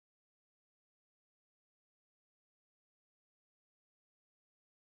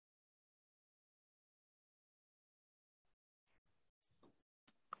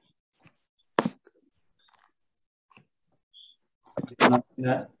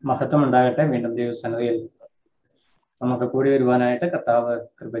മഹത്വം ഉണ്ടാകട്ടെ. വീണ്ടും ദൈവസന്നിധിയിൽ നമുക്ക് കൂടി വരുവാനായിട്ട് കർത്താവ്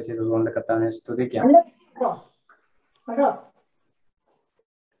കൃപ ചെയ്തതുകൊണ്ട് കർത്താവിനെ സ്തുതിക്കാം.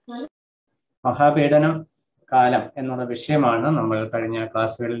 മഹാപീഡനം കാലം എന്നുള്ള വിഷയമാണ് നമ്മൾ കഴിഞ്ഞ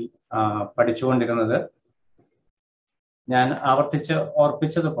ക്ലാസ്സുകളിൽ പഠിച്ചുകൊണ്ടിരുന്നത്. ഞാൻ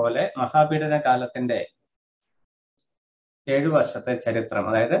ഓർപ്പിച്ചതുപോലെ മഹാപീഡന കാലത്തിന്റെ 7 വർഷത്തെ ചരിത്രം,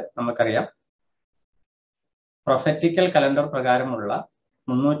 അതായത് നമുക്കറിയാം പ്രൊഫറ്റിക്കൽ കലണ്ടർ പ്രകാരമുള്ള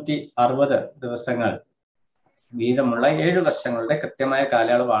 360 ദിവസങ്ങൾ വീതമുള്ള 7 വർഷങ്ങളുടെ കൃത്യമായ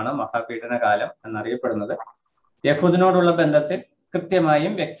കാലയളവാണ് മഹാപീഡന കാലം എന്നറിയപ്പെടുന്നത്. യഹൂദിനോടുള്ള ബന്ധത്തിൽ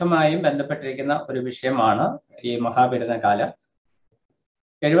കൃത്യമായും വ്യക്തമായും ബന്ധപ്പെട്ടിരിക്കുന്ന ഒരു വിഷയമാണ് ഈ മഹാപീഡന കാലം.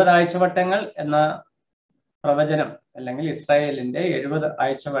 70 ആഴ്ചവട്ടങ്ങൾ എന്ന പ്രവചനം അല്ലെങ്കിൽ ഇസ്രായേലിന്റെ 70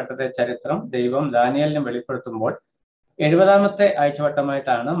 ആഴ്ചവട്ടത്തെ ചരിത്രം ദൈവം ദാനിയേലിന് വെളിപ്പെടുത്തുമ്പോൾ 70ാമത്തെ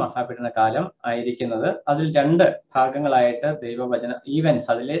ആഴ്ചവട്ടമായിട്ടാണ് മഹാപീഡന കാലം ആയിരിക്കുന്നത്. അതിൽ 2 ഭാഗങ്ങളായിട്ട് ദൈവവചന ഈവൻസ്,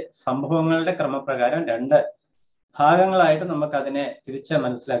 അതിലെ സംഭവങ്ങളുടെ ക്രമപ്രകാരം 2 ഭാഗങ്ങളായിട്ട് നമുക്ക് അതിനെ തിരിച്ച്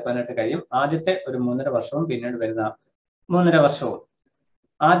മനസ്സിലാക്കാനായിട്ട് കഴിയും. ആദ്യത്തെ ഒരു 3.5 വർഷവും പിന്നീട് വരുന്ന 3.5 വർഷവും.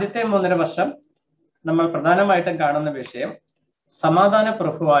 ആദ്യത്തെ 3.5 വർഷം നമ്മൾ പ്രധാനമായിട്ടും കാണുന്ന വിഷയം സമാധാന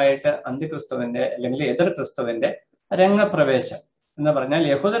പ്രഭുവായിട്ട് അന്തിക്രിസ്തുവിന്റെ അല്ലെങ്കിൽ എതിർ ക്രിസ്തുവിന്റെ രംഗപ്രവേശം എന്ന് പറഞ്ഞാൽ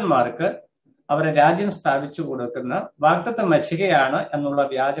യഹൂദന്മാർക്ക് അവരെ രാജ്യം സ്ഥാപിച്ചു കൊടുക്കുന്ന വാഗ്ദത്ത മശികയാണ് എന്നുള്ള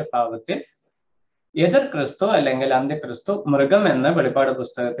വ്യാജഭാവത്തിൽ എതിർ ക്രിസ്തു അല്ലെങ്കിൽ അന്ത്യക്രിസ്തു മൃഗം എന്ന വെളിപ്പാട്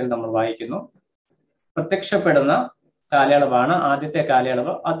പുസ്തകത്തിൽ നമ്മൾ വായിക്കുന്നു. പ്രത്യക്ഷപ്പെടുന്ന കാലയളവാണ് ആദ്യത്തെ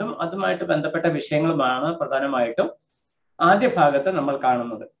കാലയളവ്. അതുമായിട്ട് ബന്ധപ്പെട്ട വിഷയങ്ങളുമാണ് പ്രധാനമായിട്ടും ആദ്യ ഭാഗത്ത് നമ്മൾ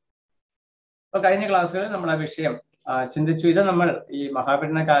കാണുന്നത്. അപ്പൊ കഴിഞ്ഞ ക്ലാസ്സുകളിൽ നമ്മൾ ആ വിഷയം ചിന്തിച്ചു. ഇത് നമ്മൾ ഈ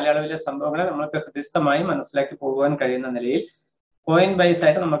മഹാപീഡന കാലയളവിലെ സംഭവങ്ങളെ നമ്മൾക്ക് ഹൃദിസ്ഥമായി മനസ്സിലാക്കി പോകുവാൻ കഴിയുന്ന നിലയിൽ പോയിന്റ് വൈസ്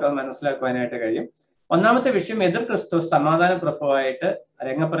ആയിട്ട് നമുക്ക് അത് മനസ്സിലാക്കുവാനായിട്ട് കഴിയും. ഒന്നാമത്തെ വിഷയം എതിർ ക്രിസ്തു സമാധാന പ്രഭുവായിട്ട്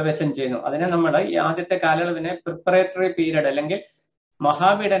രംഗപ്രവേശം ചെയ്യുന്നു. അതിനെ നമ്മൾ ഈ ആദ്യത്തെ കാലയളവിനെ പ്രിപ്പറേറ്ററി പീരീഡ് അല്ലെങ്കിൽ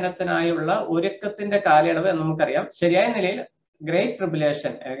മഹാപീഡനത്തിനായുള്ള ഒരുക്കത്തിന്റെ കാലയളവ് എന്ന് നമുക്കറിയാം. ശരിയായ നിലയിൽ ഗ്രേറ്റ്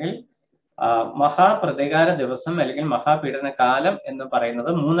ട്രിബുലേഷൻ അല്ലെങ്കിൽ മഹാപ്രതികാര ദിവസം അല്ലെങ്കിൽ മഹാപീഡന കാലം എന്ന് പറയുന്നത്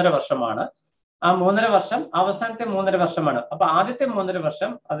 3.5 വർഷമാണ്. ആ 3.5 വർഷം അവസാനത്തെ 3.5 വർഷമാണ്. അപ്പൊ ആദ്യത്തെ 3.5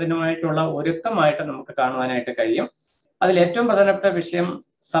 വർഷം അതിനുമായിട്ടുള്ള ഒരുക്കമായിട്ട് നമുക്ക് കാണുവാനായിട്ട് കഴിയും. അതിൽ ഏറ്റവും പ്രധാനപ്പെട്ട വിഷയം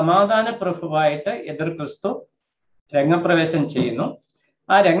സമാധാന പ്രഭുവായിട്ട് എതിർ ക്രിസ്തു രംഗപ്രവേശം ചെയ്യുന്നു.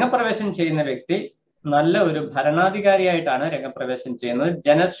 ആ രംഗപ്രവേശം ചെയ്യുന്ന വ്യക്തി നല്ല ഒരു ഭരണാധികാരിയായിട്ടാണ് രംഗപ്രവേശം ചെയ്യുന്നത്.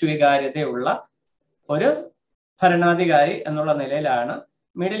 ജനസ്വീകാര്യതയുള്ള ഒരു ഭരണാധികാരി എന്നുള്ള നിലയിലാണ്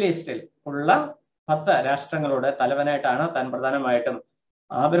മിഡിൽ ഈസ്റ്റിൽ ഉള്ള 10 രാഷ്ട്രങ്ങളുടെ തലവനായിട്ടാണ് താൻ പ്രധാനമായിട്ടും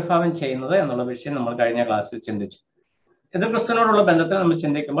ആവിർഭാവം ചെയ്യുന്നത് എന്നുള്ള വിഷയം നമ്മൾ കഴിഞ്ഞ ക്ലാസ്സിൽ ചിന്തിച്ചു. എതിർ ക്രിസ്തുവിനോടുള്ള ബന്ധത്തിൽ നമ്മൾ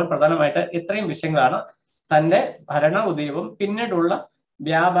ചിന്തിക്കുമ്പോൾ പ്രധാനമായിട്ട് ഇത്രയും വിഷയങ്ങളാണ്. തന്റെ ഭരണ ഉദയവും പിന്നീടുള്ള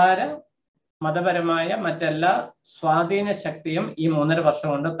വ്യാപാര മതപരമായ മറ്റെല്ലാ സ്വാധീന ശക്തിയും ഈ 3.5 വർഷം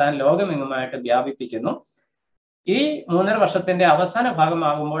കൊണ്ട് താൻ ലോകമെങ്ങുമായിട്ട് വ്യാപിപ്പിക്കുന്നു. ഈ 3.5 വർഷത്തിന്റെ അവസാന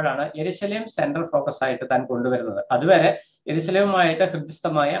ഭാഗമാകുമ്പോഴാണ് യെരുശലേം സെൻട്രൽ ഫോക്കസ് ആയിട്ട് താൻ കൊണ്ടുവരുന്നത്. അതുവരെ യെരുശലേമുമായിട്ട്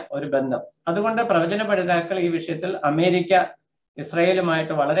ഹൃദിസ്ഥമായ ഒരു ബന്ധം. അതുകൊണ്ട് പ്രവചന പഠിതാക്കൾ ഈ വിഷയത്തിൽ അമേരിക്ക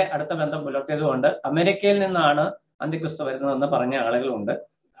ഇസ്രായേലുമായിട്ട് വളരെ അടുത്ത ബന്ധം പുലർത്തിയതുകൊണ്ട് അമേരിക്കയിൽ നിന്നാണ് അന്തിക്രിസ്തു വരുന്നതെന്ന് പറഞ്ഞ ആളുകളുണ്ട്.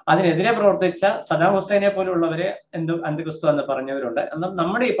 അതിനെതിരെ പ്രവർത്തിച്ച സദാം ഹുസൈനെ പോലുള്ളവരെ അന്തിക്രിസ്തു എന്ന് പറഞ്ഞവരുണ്ട്. എന്നാൽ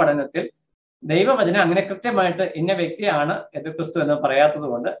നമ്മുടെ ഈ പഠനത്തിൽ ദൈവവചനം അങ്ങനെ കൃത്യമായിട്ട് ഇന്ന വ്യക്തിയാണ് എതിർ ക്രിസ്തു എന്ന് പറയാത്തത്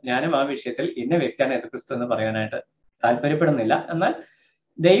കൊണ്ട് ഞാനും ആ വിഷയത്തിൽ ഇന്ന വ്യക്തിയാണ് എതിർ ക്രിസ്തു എന്ന് പറയാനായിട്ട് താല്പര്യപ്പെടുന്നില്ല. എന്നാൽ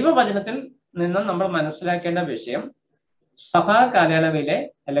ദൈവവചനത്തിൽ നിന്നും നമ്മൾ മനസ്സിലാക്കേണ്ട വിഷയം സഭാ കാലയളവിലെ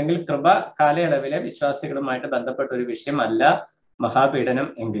അല്ലെങ്കിൽ കൃപ കാലയളവിലെ വിശ്വാസികളുമായിട്ട് ബന്ധപ്പെട്ട ഒരു വിഷയമല്ല മഹാപീഡനം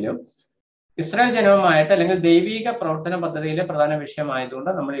എങ്കിലും ഇസ്രായേൽ ജനവുമായിട്ട് അല്ലെങ്കിൽ ദൈവിക പ്രവർത്തന പദ്ധതിയിലെ പ്രധാന വിഷയമായതുകൊണ്ട്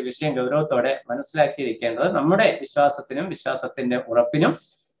നമ്മൾ ഈ വിഷയം ഗൗരവത്തോടെ മനസ്സിലാക്കിയിരിക്കേണ്ടത് നമ്മുടെ വിശ്വാസത്തിനും വിശ്വാസത്തിന്റെ ഉറപ്പിനും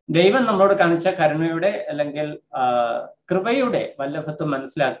ദൈവം നമ്മളോട് കാണിച്ച കരുണയുടെ അല്ലെങ്കിൽ കൃപയുടെ വല്ലഭത്വം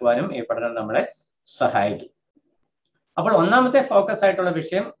മനസ്സിലാക്കുവാനും ഈ പഠനം നമ്മളെ സഹായിക്കും. അപ്പോൾ ഒന്നാമത്തെ ഫോക്കസ് ആയിട്ടുള്ള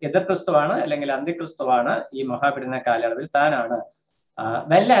വിഷയം എതിർ ക്രിസ്തുവാണ് അല്ലെങ്കിൽ അന്തിക്രിസ്തുവാണ്. ഈ മഹാപീഡന കാലയളവിൽ താനാണ്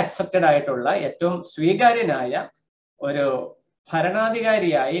വെൽ ആക്സെപ്റ്റഡ് ആയിട്ടുള്ള ഏറ്റവും സ്വീകാര്യനായ ഒരു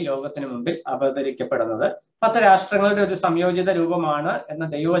ഭരണാധികാരിയായി ലോകത്തിന് മുമ്പിൽ അവതരിക്കപ്പെടുന്നത്. 10 രാഷ്ട്രങ്ങളുടെ ഒരു സംയോജിത രൂപമാണ് എന്ന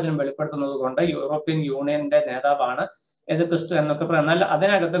ദൈവവചനം വെളിപ്പെടുത്തുന്നത് കൊണ്ട് യൂറോപ്യൻ യൂണിയന്റെ നേതാവാണ് എതിർ ക്രിസ്തു എന്നൊക്കെ പറഞ്ഞാൽ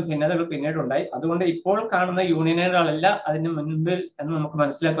അതിനകത്തും ഭിന്നതകൾ പിന്നീടുണ്ടായി. അതുകൊണ്ട് ഇപ്പോൾ കാണുന്ന യൂണിയനുകളല്ല അതിന് മുൻപിൽ എന്ന് നമുക്ക്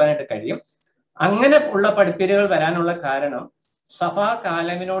മനസ്സിലാക്കാനായിട്ട് കഴിയും. അങ്ങനെ ഉള്ള പഠിപ്പീരുകൾ വരാനുള്ള കാരണം സഭാ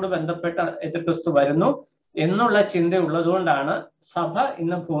കാലമിനോട് ബന്ധപ്പെട്ട എതിർ ക്രിസ്തു വരുന്നു എന്നുള്ള ചിന്ത ഉള്ളതുകൊണ്ടാണ് സഭ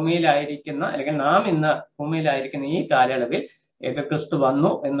ഇന്ന് ഭൂമിയിലായിരിക്കുന്ന അല്ലെങ്കിൽ നാം ഇന്ന് ഭൂമിയിലായിരിക്കുന്ന ഈ കാലയളവിൽ എതിർ ക്രിസ്തു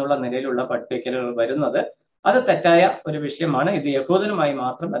വന്നു എന്നുള്ള നിലയിലുള്ള പഠിപ്പിക്കലുകൾ വരുന്നത്. അത് തെറ്റായ ഒരു വിഷയമാണ്. ഇത് യഹൂദനുമായി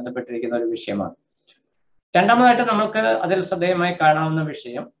മാത്രം ബന്ധപ്പെട്ടിരിക്കുന്ന ഒരു വിഷയമാണ്. രണ്ടാമതായിട്ട് നമുക്ക് അതിൽ ശ്രദ്ധേയമായി കാണാവുന്ന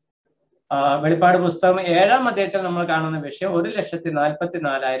വിഷയം വെളിപ്പാട് പുസ്തകം 7-ാം അധ്യായത്തിൽ നമ്മൾ കാണുന്ന വിഷയം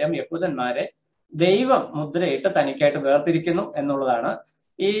 1,44,000 യഹൂദന്മാരെ ദൈവം മുദ്രയിട്ട് തനിക്കായിട്ട് വേർതിരിക്കുന്നു എന്നുള്ളതാണ്.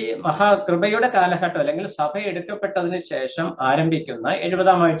 ഈ കൃപയുടെ കാലഘട്ടം അല്ലെങ്കിൽ സഭ എടുക്കപ്പെട്ടതിന് ശേഷം ആരംഭിക്കുന്ന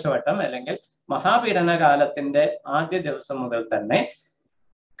 70-ാം ആഴ്ചവട്ടം അല്ലെങ്കിൽ മഹാപീഡന കാലത്തിന്റെ ആദ്യ ദിവസം മുതൽ തന്നെ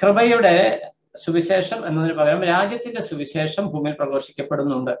കൃപയുടെ സുവിശേഷം എന്നതിന് പകരം രാജ്യത്തിന്റെ സുവിശേഷം ഭൂമിയിൽ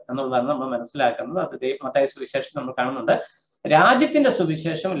പ്രഘോഷിക്കപ്പെടുന്നുണ്ട് എന്നുള്ളതാണ് നമ്മൾ മനസ്സിലാക്കുന്നത്. അത് മത്തായി സുവിശേഷം നമ്മൾ കാണുന്നുണ്ട്. രാജ്യത്തിന്റെ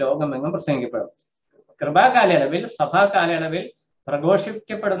സുവിശേഷം ലോകമെങ്ങും പ്രസംഗിക്കപ്പെടും. കൃപാ കാലയളവിൽ, സഭാ കാലയളവിൽ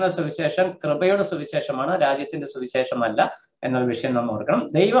പ്രഘോഷിക്കപ്പെടുന്ന സുവിശേഷം കൃപയുടെ സുവിശേഷമാണ്, രാജ്യത്തിന്റെ സുവിശേഷമല്ല എന്നൊരു വിഷയം നമ്മൾ ഓർക്കണം.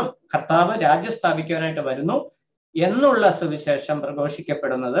 ദൈവം കർത്താവ് രാജ്യം സ്ഥാപിക്കാനായിട്ട് വരുന്നു എന്നുള്ള സുവിശേഷം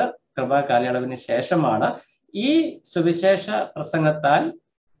പ്രഘോഷിക്കപ്പെടുന്നത് കൃപാ കാലയളവിന് ശേഷമാണ്. ഈ സുവിശേഷ പ്രസംഗത്താൽ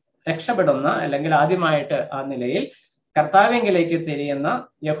രക്ഷപ്പെടുന്ന അല്ലെങ്കിൽ ആദ്യമായിട്ട് ആ നിലയിൽ കർത്താവിങ്കിലേക്ക് തിരിയുന്ന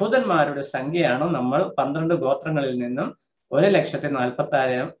യഹൂദന്മാരുടെ സംഖ്യയാണ് നമ്മൾ 12 ഗോത്രങ്ങളിൽ നിന്നും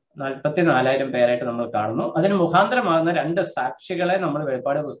 1,44,000 പേരായിട്ട് നമ്മൾ കാണുന്നു. അതിന് മുഖാന്തരമാകുന്ന 2 സാക്ഷികളെ നമ്മൾ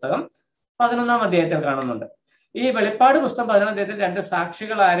വെളിപ്പാട് പുസ്തകം 11-ാം അധ്യായത്തിൽ കാണുന്നുണ്ട്. ഈ വെളിപ്പാട് പുസ്തകം 11-ാം അധ്യായത്തിൽ 2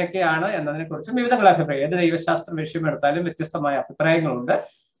 സാക്ഷികൾ ആരൊക്കെയാണ് എന്നതിനെ കുറിച്ചും വിവിധങ്ങളായ അഭിപ്രായം, ഏത് ദൈവശാസ്ത്ര വിഷയം എടുത്താലും വ്യത്യസ്തമായ അഭിപ്രായങ്ങളുണ്ട്.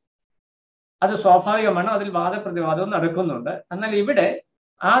 അത് സ്വാഭാവികമാണ്, അതിൽ വാദപ്രതിവാദവും നടക്കുന്നുണ്ട്. എന്നാൽ ഇവിടെ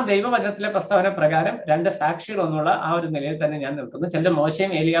ആ ദൈവവചനത്തിലെ പ്രസ്താവന പ്രകാരം 2 സാക്ഷികൾ എന്നുള്ള ആ ഒരു നിലയിൽ തന്നെ ഞാൻ നിൽക്കുന്നു. ചില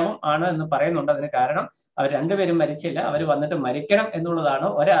മോശയും ഏലിയാവും ആണ് എന്ന് പറയുന്നുണ്ട്. അതിന് കാരണം അവർ രണ്ടുപേരും മരിച്ചില്ല, അവർ വന്നിട്ട് മരിക്കണം എന്നുള്ളതാണ്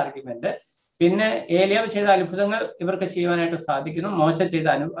ഒരു ആർഗ്യുമെന്റ്. പിന്നെ ഏലിയാവ് ചെയ്ത അത്ഭുതങ്ങൾ ഇവർക്ക് ചെയ്യുവാനായിട്ട് സാധിക്കുന്നു, മോശ ചെയ്ത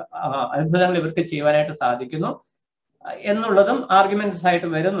അത്ഭുതങ്ങൾ ഇവർക്ക് ചെയ്യുവാനായിട്ട് സാധിക്കുന്നു എന്നുള്ളതും ആർഗ്യുമെന്റ്സ് ആയിട്ട്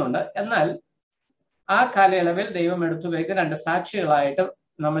വരുന്നുണ്ട്. എന്നാൽ ആ കാലയളവിൽ ദൈവം എടുത്തുപയോഗിക്കുന്ന 2 സാക്ഷികളായിട്ട്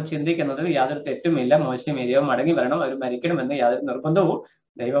നമ്മൾ ചിന്തിക്കുന്നതിൽ യാതൊരു തെറ്റുമില്ല. മോശയും ഏലിയാവും മടങ്ങി വരണം, അവർ മരിക്കണമെന്ന് യാതൊരു നിർബന്ധവും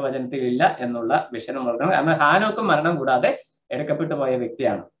ദൈവവചനത്തിൽ ഇല്ല എന്നുള്ള വിഷയം ഓർക്കണം. കാരണം ഹാനോക്ക് മരണം കൂടാതെ എടുക്കപ്പെട്ടു പോയ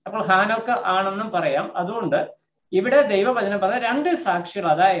വ്യക്തിയാണ്. അപ്പോൾ ഹാനോക്ക് ആണെന്നും പറയാം. അതുകൊണ്ട് ഇവിടെ ദൈവവചനം പറഞ്ഞ 2 സാക്ഷികൾ,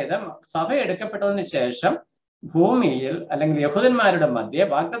 അതായത് സഭ എടുക്കപ്പെട്ടതിന് ശേഷം ഭൂമിയിൽ അല്ലെങ്കിൽ യഹൂദന്മാരുടെ മധ്യേ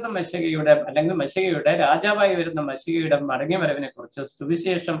വാഗ്ദത്ത മെശിഹയുടെ അല്ലെങ്കിൽ മെശിഹയുടെ രാജാവായി വരുന്ന മെശിഹയുടെ മടങ്ങി വരവിനെ കുറിച്ച്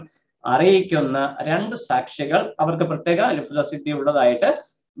സുവിശേഷം അറിയിക്കുന്ന 2 സാക്ഷികൾ, അവർക്ക് പ്രത്യേക അത്ഭുത സിദ്ധി ഉള്ളതായിട്ട്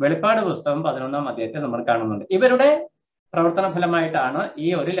വെളിപ്പാട് പുസ്തകം 11-ാം അധ്യായത്തിൽ നമ്മൾ കാണുന്നുണ്ട്. ഇവരുടെ പ്രവർത്തന ഫലമായിട്ടാണ് ഈ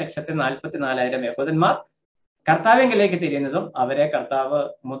 1,44,000 യഹൂദന്മാർ കർത്താവിങ്കിലേക്ക് തിരിയുന്നതും അവരെ കർത്താവ്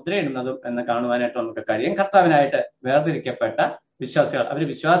മുദ്രയിടുന്നതും എന്ന് കാണുവാനായിട്ട് നമുക്ക് കഴിയും. കർത്താവിനായിട്ട് വേർതിരിക്കപ്പെട്ട വിശ്വാസികൾ, അവർ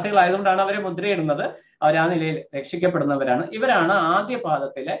വിശ്വാസികളായതുകൊണ്ടാണ് അവരെ മുദ്രയിടുന്നത്. അവർ ആ നിലയിൽ രക്ഷിക്കപ്പെടുന്നവരാണ്. ഇവരാണ് ആദ്യ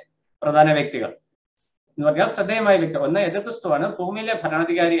പാദത്തിലെ പ്രധാന വ്യക്തികൾ എന്ന് പറഞ്ഞാൽ ശ്രദ്ധേയമായ വ്യക്തി. ഒന്ന് എതിർ ക്രിസ്തുവാണ്. ഭൂമിയിലെ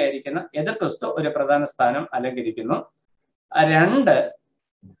ഭരണാധികാരിയായിരിക്കുന്ന എതിർ ക്രിസ്തു ഒരു പ്രധാന സ്ഥാനം അലങ്കരിക്കുന്നു. 2,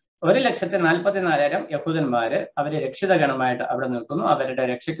 1,44,000 യഹൂദന്മാര് അവര് രക്ഷിതഗണമായിട്ട് അവിടെ നിൽക്കുന്നു. അവരുടെ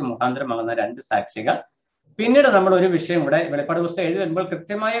രക്ഷയ്ക്ക് മുഖാന്തരമാകുന്ന 2 സാക്ഷികൾ. പിന്നീട് നമ്മൾ ഒരു വിഷയം കൂടെ വെളിപ്പാട് പുസ്തകം എഴുതി വരുമ്പോൾ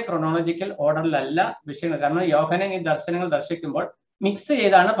കൃത്യമായ ക്രോണോളജിക്കൽ ഓർഡറിലല്ല വിഷയങ്ങൾ. കാരണം യോഹന്നാൻ ഈ ദർശനങ്ങൾ ദർശിക്കുമ്പോൾ മിക്സ്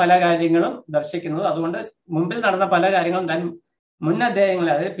ചെയ്താണ് പല കാര്യങ്ങളും ദർശിക്കുന്നത്. അതുകൊണ്ട് മുമ്പിൽ നടന്ന പല കാര്യങ്ങളും താൻ മുൻ അധ്യായങ്ങൾ,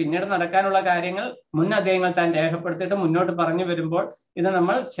 അതായത് പിന്നീട് നടക്കാനുള്ള കാര്യങ്ങൾ മുൻ അധ്യായങ്ങൾ താൻ രേഖപ്പെടുത്തിയിട്ട് മുന്നോട്ട് പറഞ്ഞു വരുമ്പോൾ ഇത്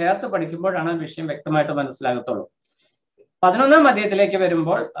നമ്മൾ ചേർത്ത് പഠിക്കുമ്പോഴാണ് വിഷയം വ്യക്തമായിട്ട് മനസ്സിലാകത്തുള്ളൂ. 11-ാം അധ്യായത്തിലേക്ക്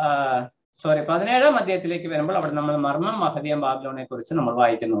വരുമ്പോൾ 17-ാം അധ്യായത്തിലേക്ക് വരുമ്പോൾ അവിടെ നമ്മൾ മർമ്മം മഹദിയം ബാബിലോണെ കുറിച്ച് നമ്മൾ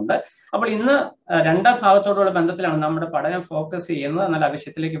വായിക്കുന്നുണ്ട്. അപ്പോൾ ഇന്ന് 2 ഭാഗത്തോടുള്ള ബന്ധത്തിലാണ് നമ്മുടെ പഠനം ഫോക്കസ് ചെയ്യുന്നത്. എന്നാൽ ആ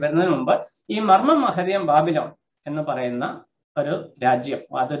വിഷയത്തിലേക്ക് വരുന്നതിന് മുമ്പ് ഈ മർമ്മം മഹദിയം ബാബിലോൺ എന്ന് പറയുന്ന ഒരു രാജ്യം,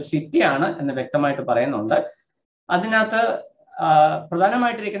 അതൊരു സിറ്റിയാണ് എന്ന് വ്യക്തമായിട്ട് പറയുന്നുണ്ട്. അതിനകത്ത്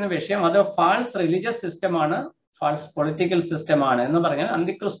പ്രധാനമായിട്ടിരിക്കുന്ന വിഷയം അത് ഫാൾസ് റിലീജിയസ് സിസ്റ്റമാണ്, ഫാൾസ് പൊളിറ്റിക്കൽ സിസ്റ്റമാണ് എന്ന് പറഞ്ഞാൽ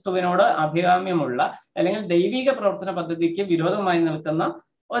അന്തിക്രിസ്തുവിനോട് അഭികാമ്യമുള്ള അല്ലെങ്കിൽ ദൈവിക പ്രവർത്തന പദ്ധതിക്ക് വിരോധമായി നിൽക്കുന്ന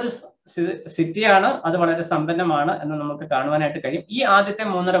ഒരു സിറ്റിയാണ്. അത് വളരെ സമ്പന്നമാണ് എന്ന് നമുക്ക് കാണുവാനായിട്ട് കഴിയും. ഈ ആദ്യത്തെ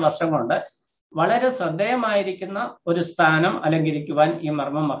 3.5 വർഷം കൊണ്ട് വളരെ ശ്രദ്ധേയമായിരിക്കുന്ന ഒരു സ്ഥാനം അലങ്കരിക്കുവാൻ ഈ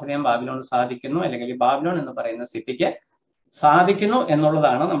മർമ്മം മഹദിയം ബാബിലോൺ സാധിക്കുന്നു, അല്ലെങ്കിൽ ഈ ബാബിലോൺ എന്ന് പറയുന്ന സിറ്റിക്ക് സാധിക്കുന്നു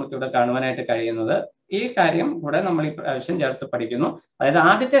എന്നുള്ളതാണ് നമുക്കിവിടെ കാണുവാനായിട്ട് കഴിയുന്നത്. ഈ കാര്യം കൂടെ നമ്മൾ ഈ പ്രാവശ്യം ചേർത്ത് പഠിക്കുന്നു. അതായത്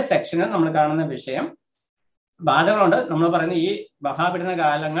ആദ്യത്തെ സെക്ഷനിൽ നമ്മൾ കാണുന്ന വിഷയം ബാധകളുണ്ട്. നമ്മൾ പറയുന്ന ഈ മഹാപീഡന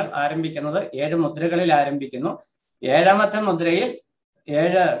കാലങ്ങൾ ആരംഭിക്കുന്നത് 7 മുദ്രകളിൽ ആരംഭിക്കുന്നു. 7ാമത്തെ മുദ്രയിൽ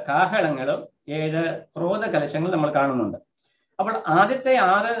 7 കാഹളങ്ങളും 7 ക്രോധ കലശങ്ങൾ നമ്മൾ കാണുന്നുണ്ട്. അപ്പോൾ ആദ്യത്തെ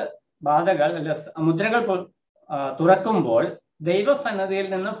 6 ബാധകൾ മുദ്രകൾ തുറക്കുമ്പോൾ ദൈവസന്നദ്ധിയിൽ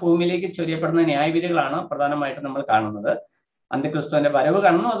നിന്ന് ഭൂമിയിലേക്ക് ചൊരിയപ്പെടുന്ന ന്യായവിധികളാണ് പ്രധാനമായിട്ടും നമ്മൾ കാണുന്നത്. അന്ത്യക്രിസ്തുവിന്റെ വരവ്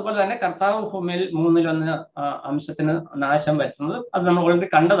കാണുന്നു. അതുപോലെ തന്നെ കർത്താവ് ഭൂമിയിൽ 1/3 അംശത്തിന് നാശം വരുത്തുന്നത് അത് നമ്മൾ ഓൾറെഡി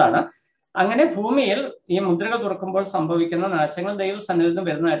കണ്ടതാണ്. അങ്ങനെ ഭൂമിയിൽ ഈ മുദ്രകൾ തുറക്കുമ്പോൾ സംഭവിക്കുന്ന നാശങ്ങൾ ദൈവസന്നിധിയിൽ നിന്ന്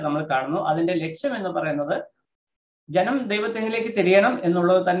വരുന്നതായിട്ട് നമ്മൾ കാണുന്നു. അതിന്റെ ലക്ഷ്യം എന്ന് പറയുന്നത് ജനം ദൈവത്തിലേക്ക് തിരിയണം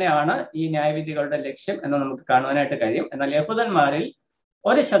എന്നുള്ളത് തന്നെയാണ് ഈ ന്യായവിധികളുടെ ലക്ഷ്യം എന്ന് നമുക്ക് കാണുവാനായിട്ട് കഴിയും. എന്നാൽ യഹൂദന്മാരിൽ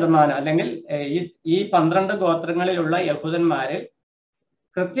 1% അല്ലെങ്കിൽ ഈ 12 ഗോത്രങ്ങളിലുള്ള യഹൂദന്മാരിൽ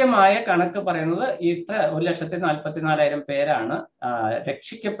കൃത്യമായ കണക്ക് പറയുന്നത് ഇത്ര 1,44,000 പേരാണ്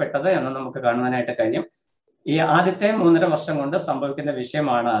രക്ഷിക്കപ്പെട്ടത് എന്ന് നമുക്ക് കാണുവാനായിട്ട് കഴിയും. ഈ ആദ്യത്തെ 3.5 വർഷം കൊണ്ട് സംഭവിക്കുന്ന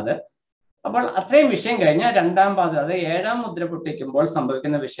വിഷയമാണ് അത്. അപ്പോൾ അത്രയും വിഷയം കഴിഞ്ഞ രണ്ടാം പാദം, അത് 7ാം മുദ്ര പൊട്ടിക്കുമ്പോൾ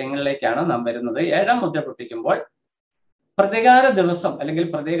സംഭവിക്കുന്ന വിഷയങ്ങളിലേക്കാണ് നാം വരുന്നത്. 7ാം മുദ്ര പൊട്ടിക്കുമ്പോൾ പ്രതികാര ദിവസം അല്ലെങ്കിൽ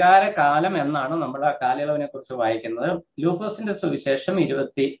പ്രതികാര കാലം എന്നാണ് നമ്മൾ ആ കാലയളവിനെ കുറിച്ച് വായിക്കുന്നത്. ലൂക്കോസിന്റെ സുവിശേഷം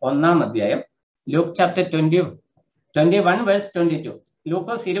 21-ാം അധ്യായം, ലൂക്ക് ചാപ്റ്റർ 21 വേഴ്സ് 22.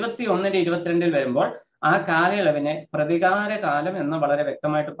 ലൂക്കോസ് 21-22 വരുമ്പോൾ ആ കാലയളവിനെ പ്രതികാര കാലം എന്ന് വളരെ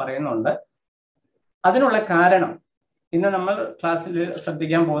വ്യക്തമായിട്ട് പറയുന്നുണ്ട്. അതിനുള്ള കാരണം ഇന്ന് നമ്മൾ ക്ലാസ്സിൽ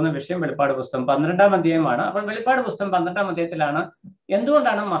ശ്രദ്ധിക്കാൻ പോകുന്ന വിഷയം വെളിപ്പാട് പുസ്തകം 12-ാം അധ്യായമാണ്. അപ്പോൾ വെളിപ്പാട് പുസ്തകം 12-ാം അധ്യായത്തിലാണ്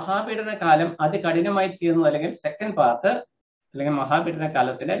എന്തുകൊണ്ടാണ് മഹാപീഡന കാലം അതികഠിനമായി തീർന്നത്, അല്ലെങ്കിൽ സെക്കൻഡ് പാർട്ട് അല്ലെങ്കിൽ മഹാപീഡന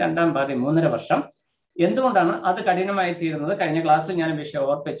കാലത്തിന്റെ 2ാം പാതി 3.5 വർഷം എന്തുകൊണ്ടാണ് അത് കഠിനമായി തീരുന്നത്. കഴിഞ്ഞ ക്ലാസ്സിൽ ഞാൻ വിഷയം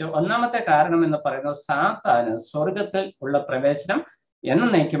ഓർപ്പിച്ചു. ഒന്നാമത്തെ കാരണം എന്ന് പറയുന്നത് സാത്താന് സ്വർഗത്തിൽ ഉള്ള പ്രവേശനം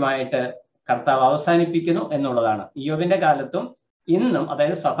എന്നേക്കുമായിട്ട് കർത്താവ് അവസാനിപ്പിക്കുന്നു എന്നുള്ളതാണ്. ഇയ്യോബിന്റെ കാലത്തും ഇന്നും,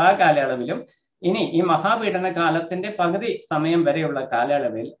 അതായത് സഭാ കാലയളവിലും ഇനി ഈ മഹാപീഡന കാലത്തിന്റെ പകുതി സമയം വരെയുള്ള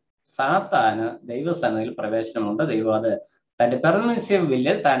കാലയളവിൽ സാത്താന് ദൈവസന്നിധിയിൽ പ്രവേശനമുണ്ട്. ദൈവം അത് തന്റെ പെർമിസീവ്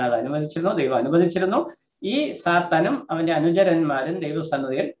വില്ലിൽ താൻ അത് അനുവദിച്ചിരുന്നു, ദൈവം അനുവദിച്ചിരുന്നു. ഈ സാത്താനും അവന്റെ അനുചരന്മാരും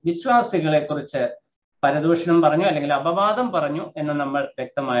ദൈവസന്നിധിയിൽ വിശ്വാസികളെ കുറിച്ച് പരദൂഷണം പറഞ്ഞു അല്ലെങ്കിൽ അപവാദം പറഞ്ഞു എന്ന് നമ്മൾ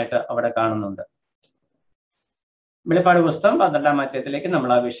വ്യക്തമായിട്ട് അവിടെ കാണുന്നുണ്ട്. വെളിപ്പാട് പുസ്തകം 12-ാം അധ്യായത്തിലേക്ക്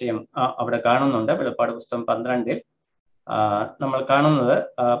നമ്മൾ ആ വിഷയം അവിടെ കാണുന്നുണ്ട്. വെളിപ്പാട് പുസ്തകം 12-ൽ നമ്മൾ കാണുന്നത്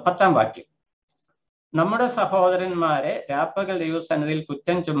 10-ാം വാക്യം, നമ്മുടെ സഹോദരന്മാരെ രാപ്പകൽ ദൈവസന്നിധിയിൽ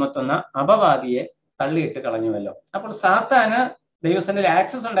കുറ്റം ചുമത്തുന്ന അപവാദിയെ തള്ളിയിട്ട് കളഞ്ഞുവല്ലോ. അപ്പോൾ സാത്താന് ദൈവസന്നിധിയിൽ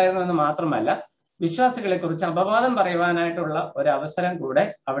ആക്സസ് ഉണ്ടായിരുന്നു എന്ന് മാത്രമല്ല, വിശ്വാസികളെ കുറിച്ച് അപവാദം പറയുവാനായിട്ടുള്ള ഒരു അവസരം കൂടെ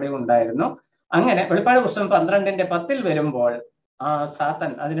അവിടെ ഉണ്ടായിരുന്നു. അങ്ങനെ വെളിപ്പാട് പുസ്തകം 12-ന്റെ 10-ൽ വരുമ്പോൾ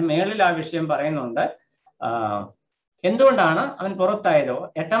സാത്താൻ അതിന് മേളിൽ ആ വിഷയം പറയുന്നുണ്ട്. എന്തുകൊണ്ടാണ് അവൻ പുറത്തായതോ?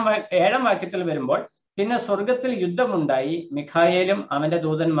 7-ാം വാക്യത്തിൽ വരുമ്പോൾ, പിന്നെ സ്വർഗത്തിൽ യുദ്ധമുണ്ടായി, മിഖായേലും അവന്റെ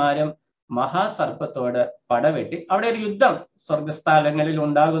ദൂതന്മാരും മഹാസർപ്പത്തോട് പടവെട്ടി. അവിടെ ഒരു യുദ്ധം സ്വർഗസ്ഥലങ്ങളിൽ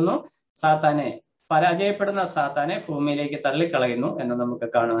ഉണ്ടാകുന്നു. സാത്താനെ പരാജയപ്പെടുന്ന സാത്താനെ ഭൂമിയിലേക്ക് തള്ളിക്കളയുന്നു എന്ന് നമുക്ക്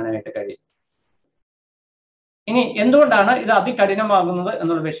കാണുവാനായിട്ട് കഴിയും. ഇനി എന്തുകൊണ്ടാണ് ഇത് അതികഠിനമാകുന്നത്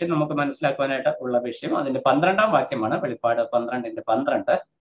എന്നുള്ള വിഷയം നമുക്ക് മനസ്സിലാക്കുവാനായിട്ട് ഉള്ള വിഷയം അതിന്റെ 12-ാം വാക്യമാണ്. വെളിപ്പാട് 12-ന്റെ 12.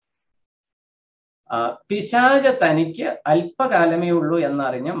 പിശാച തനിക്ക് അല്പകാലമേ ഉള്ളൂ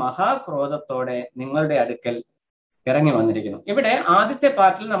എന്നറിഞ്ഞ് മഹാക്രോധത്തോടെ നിങ്ങളുടെ അടുക്കൽ ഇറങ്ങി വന്നിരിക്കുന്നു. ഇവിടെ ആദ്യത്തെ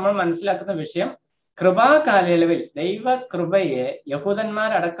പാർട്ടിൽ നമ്മൾ മനസ്സിലാക്കുന്ന വിഷയം, കൃപാകാലയളവിൽ ദൈവ കൃപയെ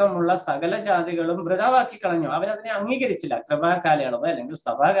യഹൂദന്മാരടക്കമുള്ള സകല ജാതികളും വൃഥാവാക്കി കളഞ്ഞു. അവരതിനെ അംഗീകരിച്ചില്ല. കൃപാകാലയളവ് അല്ലെങ്കിൽ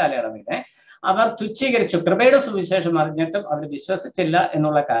സഭാകാലയളവിനെ അവർ തുച്ഛീകരിച്ചു. കൃപയുടെ സുവിശേഷം അറിഞ്ഞിട്ടും അവർ വിശ്വസിച്ചില്ല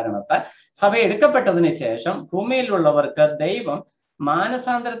എന്നുള്ള കാരണത്താൽ സഭ എടുക്കപ്പെട്ടതിന് ശേഷം ഭൂമിയിലുള്ളവർക്ക് ദൈവം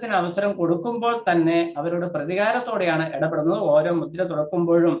മാനസാന്തരത്തിന് അവസരം കൊടുക്കുമ്പോൾ തന്നെ അവരോട് പ്രതികാരത്തോടെയാണ് ഇടപെടുന്നത്. ഓരോ മുദ്ര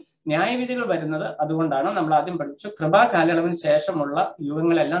തുറക്കുമ്പോഴും ന്യായവിധികൾ വരുന്നത് അതുകൊണ്ടാണ്. നമ്മൾ ആദ്യം പഠിച്ചു, കൃപാ കാലയളവിന് ശേഷമുള്ള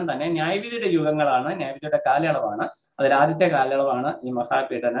യുഗങ്ങളെല്ലാം തന്നെ ന്യായവിധിയുടെ യുഗങ്ങളാണ്, ന്യായവിധിയുടെ കാലയളവാണ്. അതിൽ ആദ്യത്തെ കാലയളവാണ് ഈ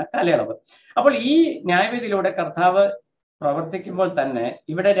മഹാപീഡന കാലയളവ്. അപ്പോൾ ഈ ന്യായവിധിയിലൂടെ കർത്താവ് പ്രവർത്തിക്കുമ്പോൾ തന്നെ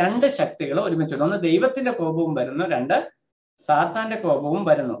ഇവിടെ 2 ശക്തികൾ ഒരുമിച്ചുണ്ട്. ഒന്ന് ദൈവത്തിന്റെ കോപവും വരുന്നു, 2 സാത്താന്റെ കോപവും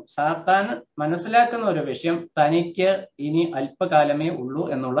വരുന്നു. സാത്താൻ മനസ്സിലാക്കുന്ന ഒരു വിഷയം, തനിക്ക് ഇനി അല്പകാലമേ ഉള്ളൂ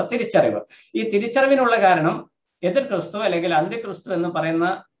എന്നുള്ള തിരിച്ചറിവ്. ഈ തിരിച്ചറിവിനുള്ള കാരണം, എതിർ ക്രിസ്തു അല്ലെങ്കിൽ അന്ത്യക്രിസ്തു എന്ന് പറയുന്ന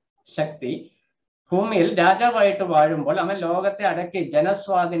ശക്തി ഭൂമിയിൽ രാജാവായിട്ട് വാഴുമ്പോൾ അവൻ ലോകത്തെ അടക്കി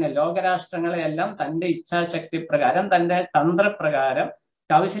ജനസ്വാധീന ലോകരാഷ്ട്രങ്ങളെ എല്ലാം തന്റെ ഇച്ഛാശക്തി പ്രകാരം, തന്റെ തന്ത്രപ്രകാരം,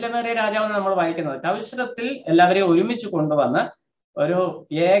 കൗശലമേറിയ രാജാവെന്ന് നമ്മൾ വായിക്കുന്നത്, കൗശലത്തിൽ എല്ലാവരെയും ഒരുമിച്ച് കൊണ്ടുവന്ന് ഒരു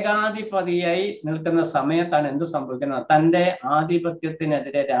ഏകാധിപതിയായി നിൽക്കുന്ന സമയത്താണ് എന്ത് സംഭവിക്കുന്നത്? തന്റെ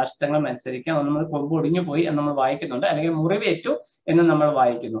ആധിപത്യത്തിനെതിരെ രാഷ്ട്രങ്ങൾ മത്സരിക്കാൻ നമ്മൾ കൊമ്പൊടിഞ്ഞു പോയി എന്ന് നമ്മൾ വായിക്കുന്നുണ്ട്, അല്ലെങ്കിൽ മുറിവേറ്റു എന്ന് നമ്മൾ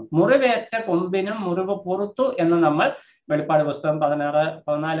വായിക്കുന്നു. മുറിവേറ്റ കൊമ്പിനും മുറിവ് പുറത്തു എന്ന് നമ്മൾ വെളിപ്പാട് പുസ്തകം 16,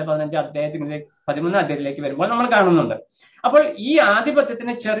 14, 15 അധ്യായത്തിലേക്ക് 13 അധ്യായത്തിലേക്ക് വരുമ്പോൾ നമ്മൾ കാണുന്നുണ്ട്. അപ്പോൾ ഈ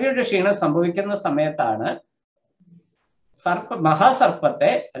ആധിപത്യത്തിന് ചെറിയൊരു ക്ഷീണം സംഭവിക്കുന്ന സമയത്താണ്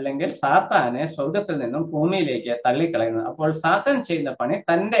മഹാസർപ്പത്തെ അല്ലെങ്കിൽ സാത്താനെ സ്വർഗത്തിൽ നിന്നും ഭൂമിയിലേക്ക് തള്ളിക്കളയുന്നത്. അപ്പോൾ സാത്താൻ ചെയ്യുന്ന പണി,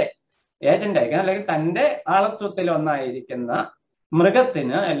 തന്റെ ഏജന്റ് അയക്കുന്ന അല്ലെങ്കിൽ തന്റെ ആളത്വത്തിൽ ഒന്നായിരിക്കുന്ന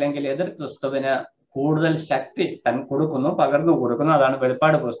മൃഗത്തിന് അല്ലെങ്കിൽ എതിർ ക്രിസ്തുവിന് കൂടുതൽ ശക്തി താൻ കൊടുക്കുന്നു, പകർന്നു കൊടുക്കുന്നു. അതാണ്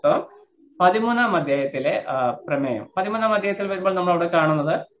വെളിപ്പാട് പുസ്തകം 13-ാം അധ്യായത്തിലെ പ്രമേയം. 13-ാം അധ്യായത്തിൽ വരുമ്പോൾ നമ്മൾ അവിടെ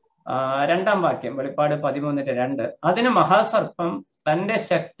കാണുന്നത് 2-ാം വാക്യം, വെളിപ്പാട് 13:2. അതിന് മഹാസർപ്പം തന്റെ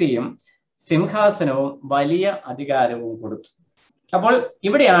ശക്തിയും സിംഹാസനവും വലിയ അധികാരവും കൊടുത്തു. അപ്പോൾ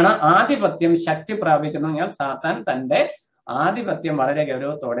ഇവിടെയാണ് ആധിപത്യം ശക്തി പ്രാപിക്കുന്നത്. സാത്താൻ തന്റെ ആധിപത്യം വളരെ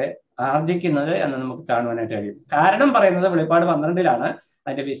ഗൗരവത്തോടെ ആർജിക്കുന്നത് എന്ന് നമുക്ക് കാണുവാനായിട്ട് കഴിയും. കാരണം പറയുന്നത് വെളിപ്പാട് 12-ലാണ്,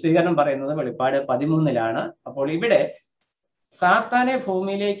 അതിന്റെ വിശദീകരണം പറയുന്നത് വെളിപ്പാട് 13-ലാണ്. അപ്പോൾ ഇവിടെ സാത്താനെ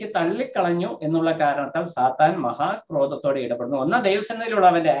ഭൂമിയിലേക്ക് തള്ളിക്കളഞ്ഞു എന്നുള്ള കാരണത്താൽ സാത്താൻ മഹാക്രോധത്തോടെ ഇടപെടുന്നു. ഒന്ന്, ദൈവസന്നിധിയിലുള്ള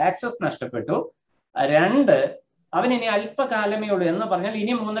അവന്റെ ആക്സസ് നഷ്ടപ്പെട്ടു. 2, അവൻ ഇനി അല്പകാലമേ ഉള്ളൂ എന്ന് പറഞ്ഞാൽ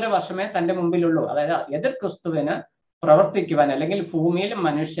ഇനി 3.5 വർഷമേ തന്റെ മുമ്പിലുള്ളൂ. അതായത് എതിർ ക്രിസ്തുവിന് പ്രവർത്തിക്കുവാൻ അല്ലെങ്കിൽ ഭൂമിയിൽ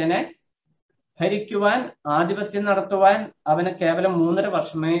മനുഷ്യനെ ഭരിക്കുവാൻ, ആധിപത്യം നടത്തുവാൻ അവന് കേവലം 3.5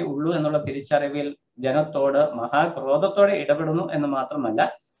 വർഷമേ ഉള്ളൂ എന്നുള്ള തിരിച്ചറിവിൽ ജനത്തോട് മഹാക്രോധത്തോടെ ഇടപെടുന്നു എന്ന് മാത്രമല്ല,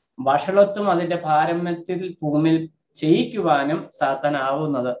 വഷളത്വം അതിന്റെ പാരമ്യത്തിൽ ഭൂമിയിൽ ചെയ്യിക്കുവാനും സാത്താൻ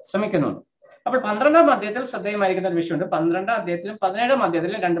ആവുന്നത് ശ്രമിക്കുന്നുണ്ട്. അപ്പോൾ 12-ാം അധ്യായത്തിൽ ശ്രദ്ധേയമായിരിക്കുന്ന ഒരു വിഷയമുണ്ട്. 12-ാം അധ്യായത്തിലും 17-ാം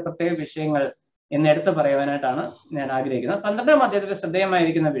അധ്യായത്തിലും 2 പ്രത്യേക വിഷയങ്ങൾ എന്ന് എടുത്തു പറയുവാനായിട്ടാണ് ഞാൻ ആഗ്രഹിക്കുന്നത്. 12-ാം അധ്യായത്തിൽ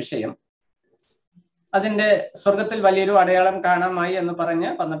ശ്രദ്ധേയമായിരിക്കുന്ന വിഷയം, അതിന്റെ സ്വർഗത്തിൽ വലിയൊരു അടയാളം കാണാമായി എന്ന് പറഞ്ഞ്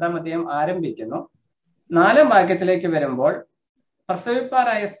 12-ാം അധ്യായം ആരംഭിക്കുന്നു. 4-ാം വാക്യത്തിലേക്ക് വരുമ്പോൾ,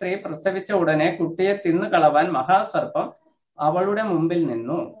 പ്രസവിപ്പാറായ സ്ത്രീ പ്രസവിച്ച ഉടനെ കുട്ടിയെ തിന്നു കളവാൻ മഹാസർപ്പം അവളുടെ മുമ്പിൽ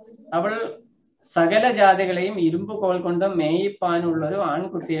നിന്നു. അവൾ സകല ജാതികളെയും ഇരുമ്പുകോൽ കൊണ്ട് മേയിപ്പാനുള്ളൊരു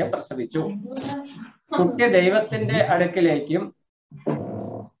ആൺകുട്ടിയെ പ്രസവിച്ചു. കുട്ടി ദൈവത്തിന്റെ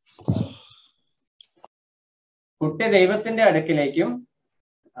അടുക്കിലേക്കും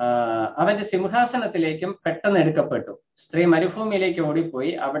അവന്റെ സിംഹാസനത്തിലേക്കും പെട്ടെന്ന് എടുക്കപ്പെട്ടു. സ്ത്രീ മരുഭൂമിയിലേക്ക്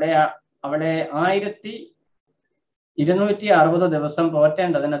ഓടിപ്പോയി. അവിടെ 1260 ദിവസം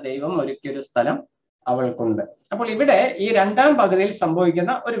പോറ്റേണ്ടതിന് ദൈവം ഒരുക്കിയൊരു സ്ഥലം അവൾക്കുണ്ട്. അപ്പോൾ ഇവിടെ ഈ 2-ാം പകുതിയിൽ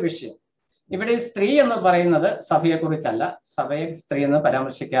സംഭവിക്കുന്ന ഒരു വിഷയം, ഇവിടെ സ്ത്രീ എന്ന് പറയുന്നത് സഭയെ കുറിച്ചല്ല, സഭയെ സ്ത്രീ എന്ന്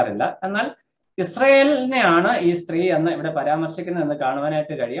പരാമർശിക്കാറില്ല. എന്നാൽ ഇസ്രയേലിനെയാണ് ഈ സ്ത്രീ എന്ന് ഇവിടെ പരാമർശിക്കുന്നത് എന്ന്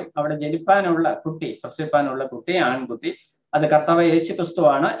കാണുവാനായിട്ട് കഴിയും. അവിടെ പ്രസവിപ്പാനുള്ള കുട്ടി ആൺകുട്ടി, അത് കർത്താവ്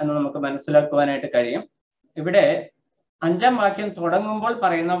യേശുക്രിസ്തുവാണ് എന്ന് നമുക്ക് മനസ്സിലാക്കുവാനായിട്ട് കഴിയും. ഇവിടെ 5-ാം വാക്യം തുടങ്ങുമ്പോൾ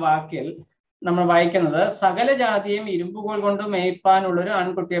പറയുന്ന വാക്കിൽ നമ്മൾ വായിക്കുന്നത്, സകല ജാതിയും ഇരുമ്പുകോൽ കൊണ്ട് മേയ്പ്പാനുള്ളൊരു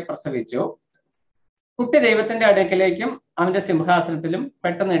ആൺകുട്ടിയെ പ്രസവിച്ചു. കുട്ടി ദൈവത്തിന്റെ അടുക്കിലേക്കും അവന്റെ സിംഹാസനത്തിലും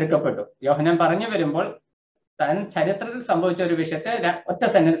പെട്ടെന്ന് എടുക്കപ്പെട്ടു. യോഹന്നാൻ പറഞ്ഞു വരുമ്പോൾ താൻ ചരിത്രത്തിൽ സംഭവിച്ച ഒരു വിഷയത്തെ ഒറ്റ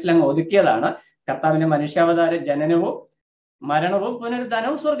സെന്റൻസിൽ അങ്ങ് ഒതുക്കിയതാണ്. കർത്താവിന്റെ മനുഷ്യാവതാര ജനനവും മരണവും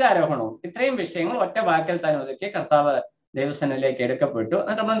പുനരുദ്ധാനവും സ്വർഗാരോഹണവും, ഇത്രയും വിഷയങ്ങൾ ഒറ്റ വാക്കിൽ താൻ ഒതുക്കി കർത്താവ് ദൈവസന്നിധിയിലേക്ക് എടുക്കപ്പെട്ടു.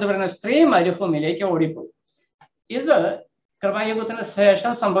 എന്നിട്ട് നമ്മൾ എന്ത് പറയുന്നത്, സ്ത്രീ മരുഭൂമിയിലേക്ക് ഓടിപ്പോയി. ഇത് കൃപായുഗത്തിന്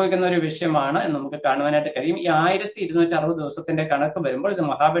ശേഷം സംഭവിക്കുന്ന ഒരു വിഷയമാണ് എന്ന് നമുക്ക് കാണുവാനായിട്ട് കഴിയും. ഈ 1260 ദിവസത്തിന്റെ കണക്ക് വരുമ്പോൾ ഇത്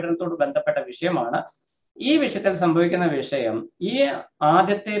മഹാപീഡനത്തോട് ബന്ധപ്പെട്ട വിഷയമാണ്. ഈ വിഷയത്തിൽ സംഭവിക്കുന്ന വിഷയം, ഈ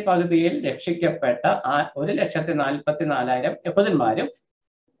ആദ്യത്തെ പകുതിയിൽ രക്ഷിക്കപ്പെട്ട 1,44,000 യഹൂദന്മാരും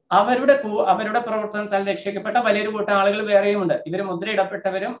അവരുടെ പ്രവർത്തനത്താൽ രക്ഷിക്കപ്പെട്ട വലിയൊരു കൂട്ടം ആളുകൾ വേറെയുമുണ്ട്. ഇവർ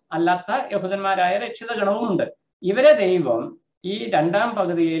മുദ്രയിടപ്പെട്ടവരും അല്ലാത്ത യഹൂദന്മാരായ രക്ഷിത ഗണവുമുണ്ട്. ഇവരെ ദൈവം ഈ 2-ാം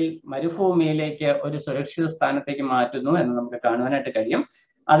പകുതിയിൽ മരുഭൂമിയിലേക്ക് ഒരു സുരക്ഷിത സ്ഥാനത്തേക്ക് മാറ്റുന്നു എന്ന് നമുക്ക് കാണുവാനായിട്ട് കഴിയും.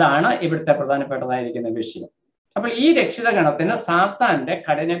 അതാണ് ഇവിടുത്തെ പ്രധാനപ്പെട്ടതായിരിക്കുന്ന വിഷയം. അപ്പോൾ ഈ രക്ഷിത ഗണത്തിന് സാത്താന്റെ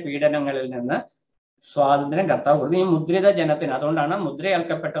കഠിന പീഡനങ്ങളിൽ നിന്ന് സ്വാതന്ത്ര്യം കർത്താവ് കൊടുത്തു. ഈ മുദ്രിത ജനത്തിന്, അതുകൊണ്ടാണ്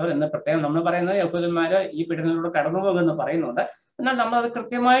മുദ്രയേൽക്കപ്പെട്ടവർ എന്ന് പ്രത്യേകം നമ്മൾ പറയുന്നത്. യഹൂദന്മാര് ഈ പീഡനത്തിലൂടെ കടന്നു പോകുമെന്ന് പറയുന്നുണ്ട്. എന്നാൽ നമ്മൾ അത്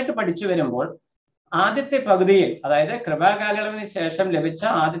കൃത്യമായിട്ട് പഠിച്ചു വരുമ്പോൾ ആദ്യത്തെ പകുതിയിൽ, അതായത് കൃപാകാലയളവിന് ശേഷം ലഭിച്ച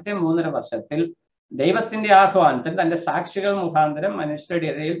ആദ്യത്തെ 3.5 വർഷത്തിൽ ദൈവത്തിന്റെ ആഹ്വാനത്തിൽ തന്റെ സാക്ഷികൾ മുഖാന്തരം മനുഷ്യരുടെ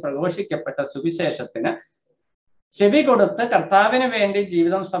ഇടയിൽ പ്രഘോഷിക്കപ്പെട്ട സുവിശേഷത്തിന് ചെവി കൊടുത്ത് കർത്താവിന് വേണ്ടി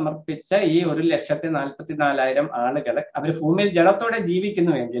ജീവിതം സമർപ്പിച്ച ഈ 1,44,000 ആളുകൾ, അവർ ഭൂമിയിൽ ജഡത്തോടെ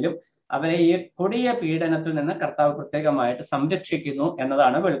ജീവിക്കുന്നുവെങ്കിലും അവരെ ഈ കൊടിയ പീഡനത്തിൽ നിന്ന് കർത്താവ് പ്രത്യേകമായിട്ട് സംരക്ഷിക്കുന്നു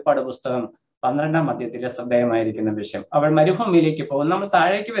എന്നതാണ് വെളിപ്പാട് പുസ്തകം 12-ാം അധ്യായത്തിലെ ശ്രദ്ധേയമായിരിക്കുന്ന വിഷയം. അവൾ മരുഭൂമിയിലേക്ക് പോകും. നമ്മൾ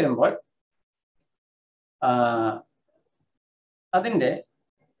താഴേക്ക് വരുമ്പോൾ അതിന്റെ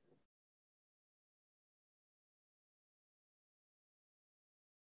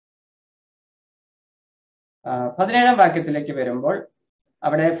 17-ാം വാക്യത്തിലേക്ക് വരുമ്പോൾ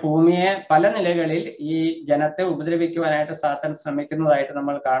അവിടെ ഭൂമിയെ പല നിലകളിൽ ഈ ജനത്തെ ഉപദ്രവിക്കുവാനായിട്ട് സാത്താൻ ശ്രമിക്കുന്നതായിട്ട്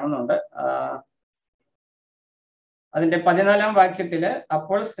നമ്മൾ കാണുന്നുണ്ട്. അതിന്റെ 14-ാം വാക്യത്തില്,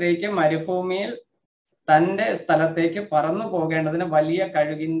 അപ്പോൾ സ്ത്രീക്ക് മരുഭൂമിയിൽ തന്റെ സ്ഥലത്തേക്ക് പറന്നു പോകേണ്ടതിന് വലിയ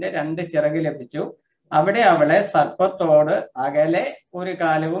കഴുകിന്റെ 2 ചിറക് ലഭിച്ചു. അവിടെ അവളെ സർപ്പത്തോട് അകലെ 1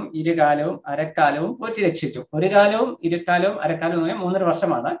 കാലവും 2 കാലവും അരക്കാലവും പോറ്റി രക്ഷിച്ചു. 1 കാലവും 2 കാലവും അരക്കാലവും 3.5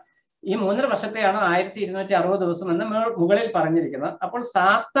 വർഷമാണ്. ഈ 3.5 വർഷത്തെയാണ് 1260 ദിവസം എന്ന് മുകളിൽ പറഞ്ഞിരിക്കുന്നത്. അപ്പോൾ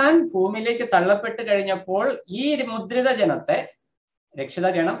സാത്താൻ ഭൂമിയിലേക്ക് തള്ളപ്പെട്ട് കഴിഞ്ഞപ്പോൾ ഈ മുദ്രിത ജനത്തെ, രക്ഷിത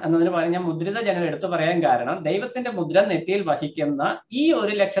ജനം എന്നതിന് പറഞ്ഞ മുദ്രിത ജനം എടുത്തു പറയാൻ കാരണം, ദൈവത്തിന്റെ മുദ്ര നെറ്റിയിൽ വഹിക്കുന്ന ഈ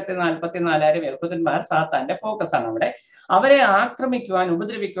 1,44,000 യഹൂദന്മാർ സാത്താന്റെ ഫോക്കസ് ആണ് അവിടെ. അവരെ ആക്രമിക്കുവാൻ,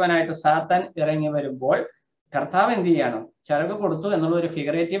 ഉപദ്രവിക്കുവാനായിട്ട് സാത്താൻ ഇറങ്ങി വരുമ്പോൾ കർത്താവ് എന്ത് ചെയ്യണം, ചിറക് കൊടുത്തു എന്നുള്ള ഒരു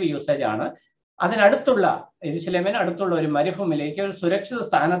ഫിഗറേറ്റീവ് യൂസേജ് ആണ്. അതിനടുത്തുള്ള യെരൂശലേമിന് അടുത്തുള്ള ഒരു മരുഭൂമിയിലേക്ക്, ഒരു സുരക്ഷിത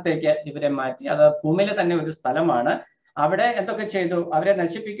സ്ഥാനത്തേക്ക് ഇവരെ മാറ്റി. അത് ഭൂമിയിലെ തന്നെ ഒരു സ്ഥലമാണ്. അവിടെ എന്തൊക്കെ ചെയ്തു, അവരെ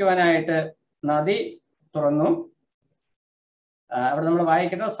നശിപ്പിക്കുവാനായിട്ട് നദി തുറന്നു. അവിടെ നമ്മൾ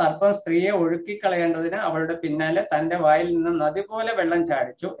വായിക്കുന്നത്, സർപ്പം സ്ത്രീയെ ഒഴുക്കിക്കളയേണ്ടതിന് അവളുടെ പിന്നാലെ തന്റെ വായിൽ നിന്ന് നദി പോലെ വെള്ളം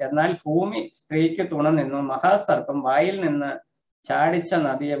ചാടിച്ചു. എന്നാൽ ഭൂമി സ്ത്രീക്ക് തുണ നിന്നു. മഹാസർപ്പം വായിൽ നിന്ന് ചാടിച്ച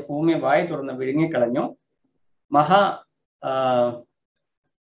നദിയെ ഭൂമി വായി തുറന്ന് വിഴുങ്ങിക്കളഞ്ഞു.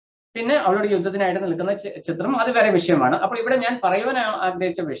 പിന്നെ അവളുടെ യുദ്ധത്തിനായിട്ട് നിൽക്കുന്ന ചിത്രം അത് വേറെ വിഷയമാണ്. അപ്പോൾ ഇവിടെ ഞാൻ പറയുവാൻ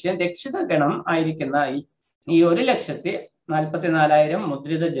ആഗ്രഹിച്ച വിഷയം, രക്ഷിത ഗണം ആയിരിക്കുന്ന ഈ 1,44,000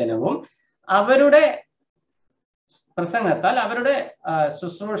 മുദ്രിത ജനവും അവരുടെ പ്രസംഗത്താൽ, അവരുടെ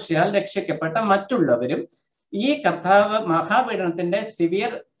ശുശ്രൂഷയാൽ രക്ഷിക്കപ്പെട്ട മറ്റുള്ളവരും ഈ കർത്താവ് മഹാപീഡനത്തിന്റെ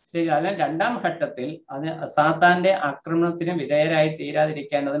സിവിയർ സ്റ്റേജ്, രണ്ടാം ഘട്ടത്തിൽ അത് സാത്താന്റെ ആക്രമണത്തിന് വിധേയരായി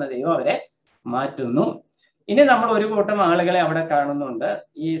തീരാതിരിക്കേണ്ടതിന് ദൈവം അവരെ മാറ്റുന്നു. ഇനി നമ്മൾ ഒരു കൂട്ടം ആളുകളെ അവിടെ കാണുന്നുണ്ട്.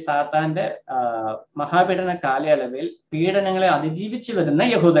 ഈ സാത്താന്റെ മഹാപീഡന കാലയളവിൽ പീഡനങ്ങളെ അതിജീവിച്ചു വരുന്ന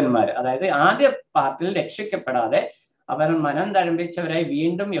യഹൂദന്മാർ. അതായത് ആദ്യ പാർട്ടിൽ രക്ഷിക്കപ്പെടാതെ അവർ മനം തഴമ്പിച്ചവരായി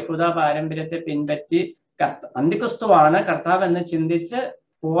വീണ്ടും യഹൂദ പാരമ്പര്യത്തെ പിൻപറ്റി അന്തിക്രിസ്തുവാണ് കർത്താവ് എന്ന് ചിന്തിച്ച്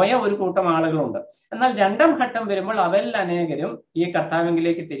പോയ ഒരു കൂട്ടം ആളുകളുണ്ട്. എന്നാൽ രണ്ടാം ഘട്ടം വരുമ്പോൾ അവരിൽ അനേകരും ഈ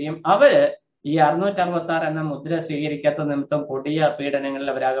കർത്താവിലേക്ക് തിരിയും. അവര് ഈ 666 എന്ന മുദ്ര സ്വീകരിക്കാത്ത നിമിത്തം കൊടിയ പീഡനങ്ങളിൽ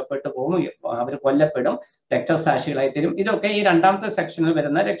അവരകപ്പെട്ടു പോകും, അവർ കൊല്ലപ്പെടും, രക്തസാക്ഷികളായി തീരും. ഇതൊക്കെ ഈ രണ്ടാമത്തെ സെക്ഷനിൽ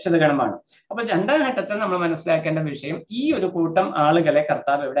വരുന്ന രക്ഷിതഗണമാണ്. അപ്പൊ രണ്ടാം ഘട്ടത്തിൽ നമ്മൾ മനസ്സിലാക്കേണ്ട വിഷയം, ഈ ഒരു കൂട്ടം ആളുകളെ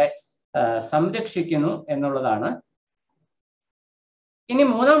കർത്താവ് ഇവിടെ സംരക്ഷിക്കുന്നു എന്നുള്ളതാണ്. ഇനി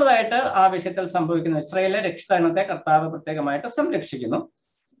മൂന്നാമതായിട്ട് ആ വിഷയത്തിൽ സംഭവിക്കുന്ന ഇസ്രായേലിലെ രക്ഷിതഗണത്തെ കർത്താവ് പ്രത്യേകമായിട്ട് സംരക്ഷിക്കുന്നു.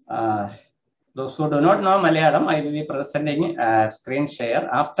 Those who do not know Malayalam, I will be presenting a screen share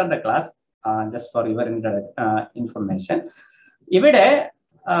after the class, just for your information. ഇവിടെ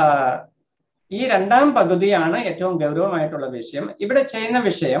ഈ രണ്ടാം പകുതിയാണ് ഏറ്റവും ഗൗരവമായിട്ടുള്ള വിഷയം. ഇവിടെ ചെയ്യുന്ന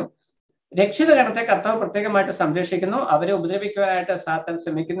വിഷയം, രക്ഷിതഗണത്തെ കർത്താവ് പ്രത്യേകമായിട്ട് സംരക്ഷിക്കുന്നു. അവരെ ഉപദ്രവിക്കുവാനായിട്ട് സാത്താൻ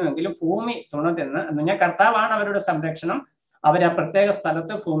ശ്രമിക്കുന്നുവെങ്കിലും ഭൂമി തുണതെന്ന് പറഞ്ഞാൽ കർത്താവാണ് അവരുടെ സംരക്ഷണം. അവർ ആ പ്രത്യേക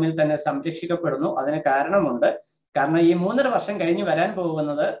സ്ഥലത്ത് ഭൂമിയിൽ തന്നെ സംരക്ഷിക്കപ്പെടുന്നു. അതിന് കാരണമുണ്ട്. കാരണം ഈ 3.5 വർഷം കഴിഞ്ഞ് വരാൻ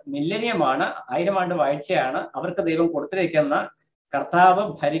പോകുന്നത് മില്ലേനിയമാണ്, 1000 ആണ്ട് വാഴ്ചയാണ്. അവർക്ക് ദൈവം കൊടുത്തിരിക്കുന്ന കർത്താവ്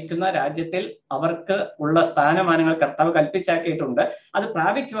ഭരിക്കുന്ന രാജ്യത്തിൽ അവർക്ക് ഉള്ള സ്ഥാനമാനങ്ങൾ കർത്താവ് കൽപ്പിച്ചാക്കിയിട്ടുണ്ട്. അത്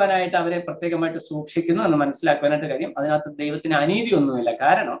പ്രാപിക്കുവാനായിട്ട് അവരെ പ്രത്യേകമായിട്ട് സൂക്ഷിക്കുന്നു എന്ന് മനസ്സിലാക്കുവാനായിട്ട് കഴിയും. അതിനകത്ത് ദൈവത്തിന് അനീതിയൊന്നുമില്ല.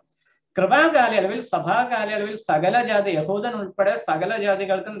 കാരണം കൃപാകാലയളവിൽ, സഭാകാലയളവിൽ സകല ജാതി, യഹൂദൻ ഉൾപ്പെടെ സകല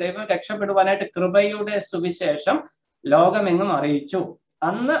ജാതികൾക്കും ദൈവം രക്ഷപ്പെടുവാനായിട്ട് കൃപയുടെ സുവിശേഷം ലോകമെങ്ങും അറിയിച്ചു.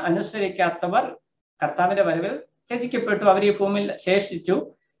 അന്ന് അനുസരിക്കാത്തവർ കർത്താവിന്റെ വരവിൽ ത്യജിക്കപ്പെട്ടു, അവർ ഈ ഭൂമിയിൽ ശേഷിച്ചു.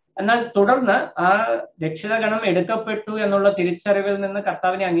 എന്നാൽ തുടർന്ന് ആ രക്ഷിതഗണം എടുക്കപ്പെട്ടു എന്നുള്ള തിരിച്ചറിവിൽ നിന്ന്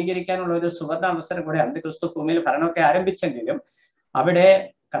കർത്താവിനെ അംഗീകരിക്കാനുള്ള ഒരു സുവർണ അവസരം കൂടെ അന്തിക്രിസ്തു ഭൂമിയിൽ ഭരണമൊക്കെ ആരംഭിച്ചെങ്കിലും അവിടെ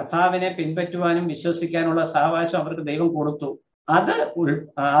കർത്താവിനെ പിൻപറ്റുവാനും വിശ്വസിക്കാനുള്ള സാവകാശം അവർക്ക് ദൈവം കൊടുത്തു.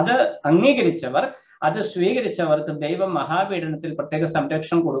 അത് അംഗീകരിച്ചവർ, അത് സ്വീകരിച്ചവർക്ക് ദൈവം മഹാപീഡനത്തിൽ പ്രത്യേക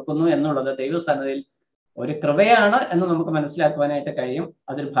സംരക്ഷണം കൊടുക്കുന്നു എന്നുള്ളത് ദൈവസന്നിധിയിൽ ഒരു കൃപയാണ് എന്ന് നമുക്ക് മനസ്സിലാക്കുവാനായിട്ട് കഴിയും.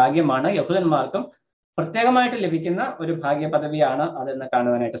 അതൊരു ഭാഗ്യമാണ്. യഹൂദന്മാർക്കും പ്രത്യേകമായിട്ട് ലഭിക്കുന്ന ഒരു ഭാഗ്യ പദവിയാണ് അതെന്ന്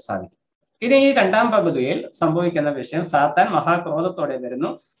കാണുവാനായിട്ട് സാധിക്കും. ഇനി ഈ രണ്ടാം പകുതിയിൽ സംഭവിക്കുന്ന വിഷയം, സാത്താൻ മഹാക്രോധത്തോടെ വരുന്നു.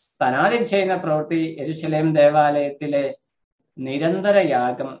 താൻ ആദ്യം ചെയ്യുന്ന പ്രവൃത്തി യെരുശലേം ദേവാലയത്തിലെ നിരന്തര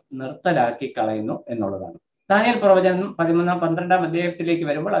യാഗം നിർത്തലാക്കി കളയുന്നു എന്നുള്ളതാണ്. ദാനിയേൽ പ്രവചനം 12-ാം അധ്യായത്തിലേക്ക്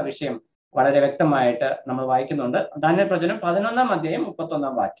വരുമ്പോൾ ആ വിഷയം വളരെ വ്യക്തമായിട്ട് നമ്മൾ വായിക്കുന്നുണ്ട്. ദാനിയേൽ പ്രവചനം 11-ാം അധ്യായം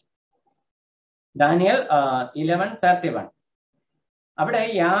 31-ാം വാക്യം. ദാനിയേൽ 11:31. അവിടെ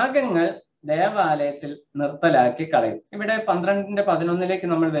യാഗങ്ങൾ ദേവാലയത്തിൽ നിർത്തലാക്കി കളയും. ഇവിടെ 12:11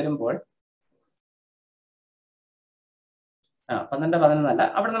 നമ്മൾ വരുമ്പോൾ 12:11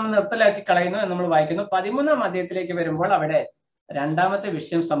 അവിടെ നമ്മൾ നിർത്തലാക്കി കളയുന്നു എന്ന് നമ്മൾ വായിക്കുന്നു. 13-ാം അധ്യായത്തിലേക്ക് വരുമ്പോൾ അവിടെ രണ്ടാമത്തെ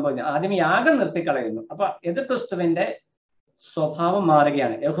വിഷയം സംഭവിക്കുന്നു. ആദ്യം യാഗം നിർത്തിക്കളയുന്നു. അപ്പൊ എതിർക്രിസ്തുവിന്റെ സ്വഭാവം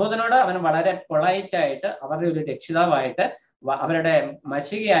മാറുകയാണ്. യഹൂദനോട് അവൻ വളരെ പൊളൈറ്റായിട്ട്, അവരുടെ ഒരു രക്ഷിതാവായിട്ട്, അവരുടെ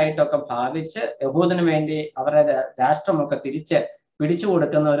മഷികയായിട്ടൊക്കെ ഭാവിച്ച് യഹൂദന് വേണ്ടി അവരുടെ രാഷ്ട്രമൊക്കെ തിരിച്ച് പിടിച്ചു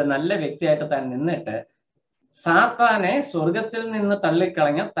കൊടുക്കുന്ന ഒരു നല്ല വ്യക്തിയായിട്ട് താൻ നിന്നിട്ട് സാത്താനെ സ്വർഗത്തിൽ നിന്ന്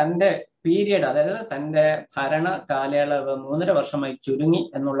തള്ളിക്കളഞ്ഞ തൻ്റെ പീരിയഡ്, അതായത് തൻ്റെ ഭരണ കാലയളവ് 3.5 വർഷമായി ചുരുങ്ങി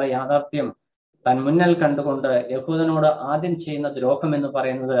എന്നുള്ള യാഥാർത്ഥ്യം താൻ മുന്നിൽ കണ്ടുകൊണ്ട് യഹൂദനോട് ആദ്യം ചെയ്യുന്ന ദ്രോഹം എന്ന്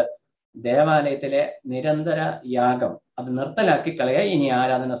പറയുന്നത് ദേവാലയത്തിലെ നിരന്തര യാഗം അത് നിർത്തലാക്കി കളയുക. ഇനി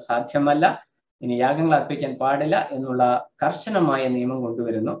ആരാധന സാധ്യമല്ല, ഇനി യാഗങ്ങൾ അർപ്പിക്കാൻ പാടില്ല എന്നുള്ള കർശനമായ നിയമം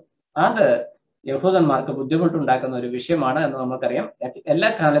കൊണ്ടുവരുന്നു. അത് യഹൂദന്മാർക്ക് ബുദ്ധിമുട്ടുണ്ടാക്കുന്ന ഒരു വിഷയമാണ് എന്ന് നമുക്കറിയാം. എല്ലാ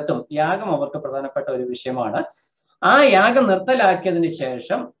കാലത്തും യാഗം അവർക്ക് പ്രധാനപ്പെട്ട ഒരു വിഷയമാണ്. ആ യാഗം നിർത്തലാക്കിയതിന്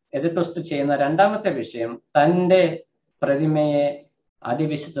ശേഷം എതിർക്രിസ്തു ചെയ്യുന്ന രണ്ടാമത്തെ വിഷയം, തൻ്റെ പ്രതിമയെ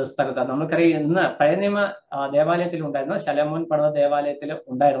അതിവിശുദ്ധ സ്ഥലത്താണ്. നമുക്കറിയാം, ഇന്ന് പഴയ നിയമ ദേവാലയത്തിൽ ഉണ്ടായിരുന്ന, ശലോമോൻ പണിത ദേവാലയത്തിൽ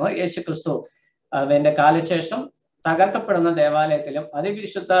ഉണ്ടായിരുന്ന, യേശുക്രിസ്തു അതിന്റെ കാലശേഷം തകർക്കപ്പെടുന്ന ദേവാലയത്തിലും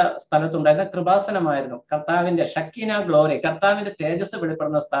അതിവിശുദ്ധ സ്ഥലത്തുണ്ടായിരുന്ന കൃപാസനമായിരുന്നു. കർത്താവിന്റെ ഷക്കീന ഗ്ലോറി, കർത്താവിന്റെ തേജസ്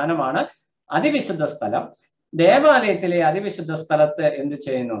വെളിപ്പെടുന്ന സ്ഥാനമാണ് അതിവിശുദ്ധ സ്ഥലം. ദേവാലയത്തിലെ അതിവിശുദ്ധ സ്ഥലത്ത് എന്ത്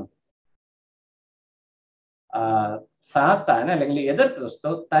ചെയ്യുന്നു? സാത്താൻ അല്ലെങ്കിൽ എതിർ ക്രിസ്തു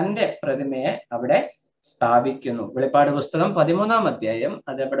തന്റെ പ്രതിമയെ അവിടെ സ്ഥാപിക്കുന്നു. വെളിപ്പാട് പുസ്തകം 13-ാം അധ്യായം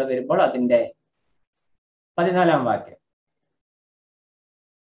അതെവിടെ വരുമ്പോൾ അതിന്റെ 14-ാം വാക്യം.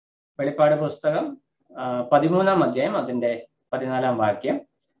 വെളിപ്പാട് പുസ്തകം 13-ാം അധ്യായം അതിന്റെ 14-ാം വാക്യം.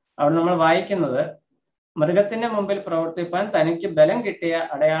 അവിടെ നമ്മൾ വായിക്കുന്നത്, മൃഗത്തിന്റെ മുമ്പിൽ പ്രവർത്തിപ്പാൻ തനിക്ക് ബലം കിട്ടിയ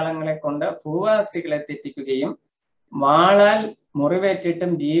അടയാളങ്ങളെ കൊണ്ട് ഭൂവാസികളെ തെറ്റിക്കുകയും വാളാൽ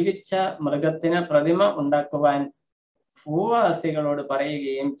മുറിവേറ്റിട്ടും ജീവിച്ച മൃഗത്തിന് പ്രതിമ ഉണ്ടാക്കുവാൻ ഭൂവാസികളോട്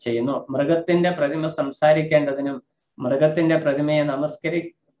പറയുകയും ചെയ്യുന്നു. മൃഗത്തിന്റെ പ്രതിമ സംസാരിക്കേണ്ടതിനും മൃഗത്തിന്റെ പ്രതിമയെ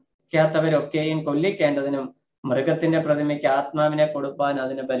നമസ്കരിക്കാത്തവരൊക്കെയും കൊല്ലിക്കേണ്ടതിനും മൃഗത്തിന്റെ പ്രതിമയ്ക്ക് ആത്മാവിനെ കൊടുപ്പാൻ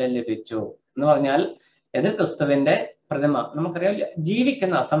അതിന് ബലം ലഭിച്ചു എന്ന് പറഞ്ഞാൽ എതിർ ക്രിസ്തുവിന്റെ പ്രതിമ നമുക്കറിയാം,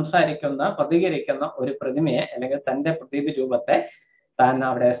 ജീവിക്കുന്ന, സംസാരിക്കുന്ന, പ്രതികരിക്കുന്ന ഒരു പ്രതിമയെ അല്ലെങ്കിൽ തന്റെ പ്രതിരൂപത്തെ താൻ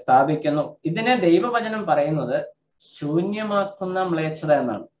അവിടെ സ്ഥാപിക്കുന്നു. ഇതിനെ ദൈവവചനം പറയുന്നത് ശൂന്യമാക്കുന്ന മ്ലേച്ഛത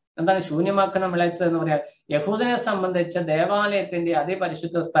എന്നാണ്. എന്താണ് ശൂന്യമാക്കുന്ന മ്ലേച്ഛത എന്ന് പറഞ്ഞാൽ? യഹൂദനെ സംബന്ധിച്ച് ദേവാലയത്തിന്റെ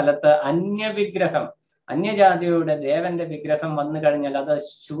അതിപരിശുദ്ധ സ്ഥലത്ത് അന്യവിഗ്രഹം, അന്യജാതിയുടെ ദേവന്റെ വിഗ്രഹം വന്നു കഴിഞ്ഞാൽ അത്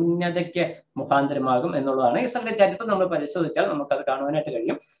ശൂന്യതയ്ക്ക് മുഖാന്തരമാകും എന്നുള്ളതാണ്. ഇസ്രായേലിന്റെ ചരിത്രം നമ്മൾ പരിശോധിച്ചാൽ നമുക്കത് കാണുവാനായിട്ട്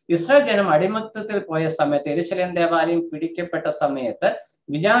കഴിയും. ഇസ്രായേൽ ജനം അടിമത്തത്തിൽ പോയ സമയത്ത്, യെരൂശലേം ദേവാലയം പിടിക്കപ്പെട്ട സമയത്ത്,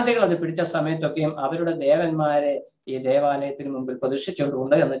 വിജാതികൾ അത് പിടിച്ച സമയത്തൊക്കെയും അവരുടെ ദേവന്മാരെ ഈ ദേവാലയത്തിന് മുമ്പിൽ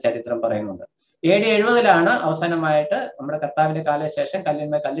പ്രതിഷ്ഠിച്ചിട്ടുണ്ട് എന്ന് ചരിത്രം പറയുന്നുണ്ട്. AD 70 അവസാനമായിട്ട് നമ്മുടെ കർത്താവിന്റെ കാലശേഷം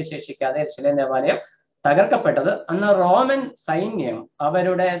കല്ലിന്മേൽ കല്ല് ശേഷിക്കാതെ യെരൂശലേം ദേവാലയം തകർക്കപ്പെട്ടത്. അന്ന് റോമൻ സൈന്യം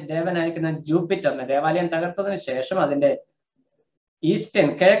അവരുടെ ദേവനായിരിക്കുന്ന ജൂപ്പിറ്ററിനെ, ദേവാലയം തകർത്തതിന് ശേഷം അതിന്റെ ഈസ്റ്റേൺ,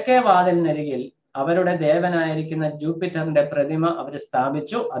 കിഴക്കേ വാതിലിനരികിൽ അവരുടെ ദേവനായിരിക്കുന്ന ജൂപ്പിറ്ററിന്റെ പ്രതിമ അവർ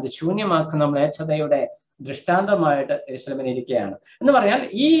സ്ഥാപിച്ചു. അത് ശൂന്യമാക്കുന്ന മ്ലേച്ഛതയുടെ ദൃഷ്ടാന്തമായിട്ട് യെരൂശലേമിൽ ഇരിക്കുകയാണ്. എന്ന് പറഞ്ഞാൽ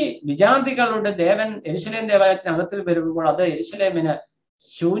ഈ വിജാതികളുടെ ദേവൻ യെരൂശലേം ദേവാലയത്തിനകത്തിൽ വരുമ്പോൾ അത് യെരൂശലേമിന്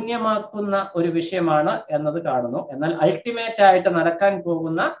ശൂന്യമാക്കുന്ന ഒരു വിഷയമാണ് എന്നത് കാണുന്നു. എന്നാൽ അൾട്ടിമേറ്റ് ആയിട്ട് നടക്കാൻ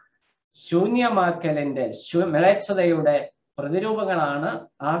പോകുന്ന ശൂന്യമാക്കലിന്റെ, മ്ലേച്ഛതയുടെ പ്രതിരൂപങ്ങളാണ്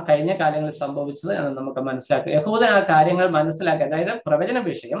ആ കഴിഞ്ഞ കാലങ്ങളിൽ സംഭവിച്ചത് എന്ന് നമുക്ക് മനസ്സിലാക്കുക. യഹൂദൻ ആ കാര്യങ്ങൾ മനസ്സിലാക്കുക. അതായത് പ്രവചന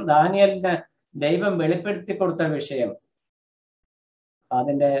വിഷയം, ദാനിയേലിന് ദൈവം വെളിപ്പെടുത്തി കൊടുത്ത വിഷയം,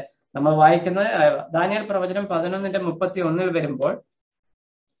 അതിന്റെ നമ്മൾ വായിക്കുന്നത് ദാനിയേൽ പ്രവചനം 11:31 വരുമ്പോൾ,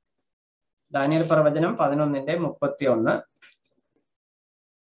 ദാനിയേൽ പ്രവചനം 11:31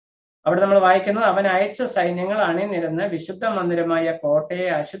 അവിടെ നമ്മൾ വായിക്കുന്നത്, അവൻ അയച്ച സൈന്യങ്ങൾ അണിനിരന്ന് വിശുദ്ധ മന്ദിരമായ കോട്ടയെ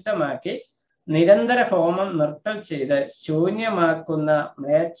അശുദ്ധമാക്കി നിരന്തര ഹോമം നിർത്തൽ ചെയ്ത് ശൂന്യമാക്കുന്ന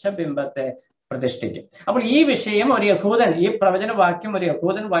മ്ലേച്ഛബിംബത്തെ പ്രതിഷ്ഠിക്കും. അപ്പോൾ ഈ വിഷയം ഒരു യഹൂദൻ, ഈ പ്രവചന വാക്യം ഒരു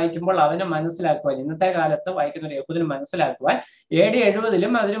യഹൂദൻ വായിക്കുമ്പോൾ അവന് മനസ്സിലാക്കുവാൻ, ഇന്നത്തെ കാലത്ത് വായിക്കുന്ന ഒരു യഹൂദൻ മനസ്സിലാക്കുവാൻ, AD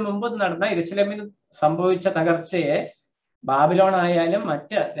 70 അതിനു മുമ്പ് നടന്ന യെരൂശലേമിൽ സംഭവിച്ച തകർച്ചയെ, ബാബിലോൺ ആയാലും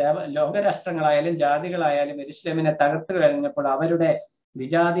മറ്റ് ലോകരാഷ്ട്രങ്ങളായാലും ജാതികളായാലും യെരൂശലേമിനെ തകർത്തു കഴിഞ്ഞപ്പോൾ അവരുടെ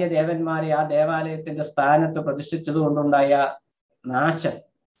വിജാതീയ ദേവന്മാരെ ആ ദേവാലയത്തിന്റെ സ്ഥാനത്ത് പ്രതിഷ്ഠിച്ചത് കൊണ്ടുണ്ടായ നാശം,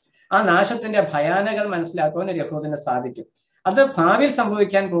 ആ നാശത്തിന്റെ ഭയാനകത മനസ്സിലാക്കുവാൻ ഒരു യഹൂദന് സാധിക്കും. അത് ഭാവിയിൽ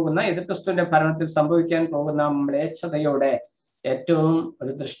സംഭവിക്കാൻ പോകുന്ന, എതിർ ക്രിസ്തുവിന്റെ ഭരണത്തിൽ സംഭവിക്കാൻ പോകുന്ന മ്ലേച്ഛതയുടെ ഏറ്റവും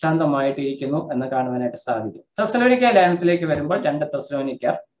ഒരു ദൃഷ്ടാന്തമായിട്ടിരിക്കുന്നു എന്ന് കാണുവാനായിട്ട് സാധിക്കും. തെസ്സലോനിക്ക ലേഖനത്തിലേക്ക് വരുമ്പോൾ 2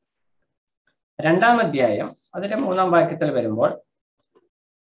 തെസ്സലോനിക്കർ 2-ാം അധ്യായം അതിന്റെ 3-ാം വാക്യത്തിൽ വരുമ്പോൾ,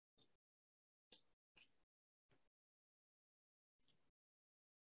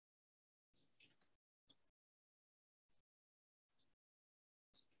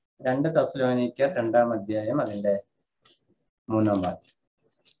 തെസ്സലോനിക്കർ 2-ാം അധ്യായം അതിന്റെ 3-ാം വാക്യം.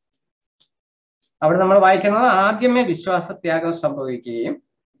 അവിടെ നമ്മൾ വായിക്കുന്നത്, ആദ്യമേ വിശ്വാസത്യാഗം സംഭവിക്കുകയും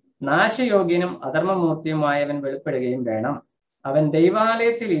നാശയോഗ്യനും അധർമ്മമൂർത്തിയുമായവൻ വെളിപ്പെടുകയും വേണം. അവൻ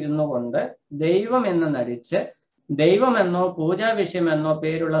ദൈവാലയത്തിൽ ഇരുന്നു കൊണ്ട് ദൈവം എന്ന് നടിച്ച് ദൈവമെന്നോ പൂജാ വിഷയമെന്നോ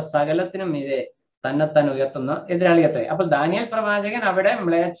പേരുള്ള സകലത്തിനും മീതെ തന്നെത്താൻ ഉയർത്തുന്ന എതിരാളിയത്തെ. അപ്പോൾ ദാനിയേൽ പ്രവാചകൻ അവിടെ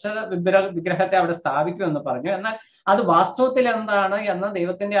മ്ലേച്ഛ വിഗ്രഹത്തെ അവിടെ സ്ഥാപിക്കുമെന്ന് പറഞ്ഞു. എന്നാൽ അത് വാസ്തവത്തിൽ എന്താണ് എന്ന്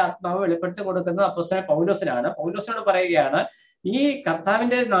ദൈവത്തിന്റെ ആത്മാവ് വെളിപ്പെടുത്തി കൊടുക്കുന്നത് അപ്പോസ്തലൻ പൗലോസിനാണ്. പൗലോസിനോട് പറയുകയാണ്, ഈ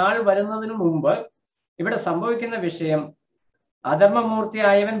കർത്താവിന്റെ നാൾ വരുന്നതിന് മുമ്പ് ഇവിടെ സംഭവിക്കുന്ന വിഷയം,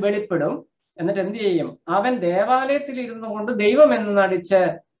 അധർമ്മമൂർത്തിയായവൻ വെളിപ്പെടും. എന്നിട്ട് എന്ത് ചെയ്യും? അവൻ ദേവാലയത്തിൽ ഇരുന്നു കൊണ്ട് ദൈവം എന്ന് നടിച്ച്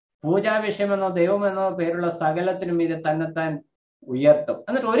പൂജാ വിഷയമെന്നോ ദൈവമെന്നോ പേരുള്ള സകലത്തിനും മീതെ തന്നെത്താൻ ഉയർത്തും.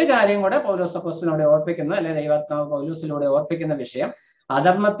 എന്നിട്ട് ഒരു കാര്യം കൂടെ പൗലോസ് അപ്പോസ്തലനോട് ഓർപ്പിക്കുന്നു, അല്ലെ ദൈവാത്മാവ് പൗലോസിലൂടെ ഓർപ്പിക്കുന്ന വിഷയം,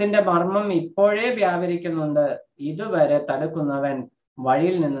 അധർമ്മത്തിന്റെ മർമ്മം ഇപ്പോഴേ വ്യാപരിക്കുന്നുണ്ട്, ഇതുവരെ തടുക്കുന്നവൻ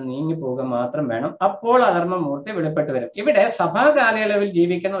വഴിയിൽ നിന്ന് നീങ്ങിപ്പോകുക മാത്രം വേണം, അപ്പോൾ അധർമ്മമൂർത്തി വെളിപ്പെട്ടു വരും. ഇവിടെ സഭാ കാലയളവിൽ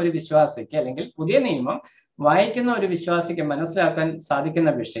ജീവിക്കുന്ന ഒരു വിശ്വാസിക്ക്, അല്ലെങ്കിൽ പുതിയ നിയമം വായിക്കുന്ന ഒരു വിശ്വാസിക്ക് മനസ്സിലാക്കാൻ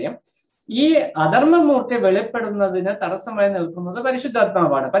സാധിക്കുന്ന വിഷയം, ഈ അധർമ്മമൂർത്തി വെളിപ്പെടുന്നതിന് തടസ്സമായി നിൽക്കുന്നത്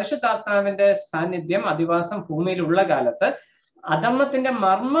പരിശുദ്ധാത്മാവാണ്. പരിശുദ്ധാത്മാവിന്റെ സാന്നിധ്യം, അധിവാസം ഭൂമിയിലുള്ള കാലത്ത് അധർമ്മത്തിന്റെ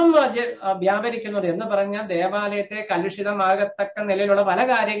മർമ്മം വ്യാപരിക്കുന്നുണ്ട് എന്ന് പറഞ്ഞാൽ ദേവാലയത്തെ കലുഷിതമാകത്തക്ക നിലയിലുള്ള പല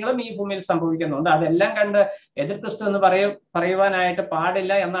കാര്യങ്ങളും ഈ ഭൂമിയിൽ സംഭവിക്കുന്നുണ്ട്. അതെല്ലാം കണ്ട് എതിർ ക്രിസ്തു എന്ന് പറയുവാനായിട്ട്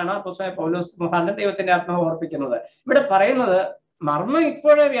പാടില്ല എന്നാണ് അപ്പോസ്തലൻ പൗലോസ് മുഖാന്തരം ദൈവത്തിന്റെ ആത്മാവ് ഓർപ്പിക്കുന്നത്. ഇവിടെ പറയുന്നത് മർമ്മം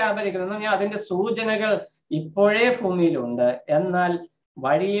ഇപ്പോഴേ വ്യാപരിക്കുന്നു എന്ന് പറഞ്ഞാൽ അതിന്റെ സൂചനകൾ ഇപ്പോഴേ ഭൂമിയിലുണ്ട്. എന്നാൽ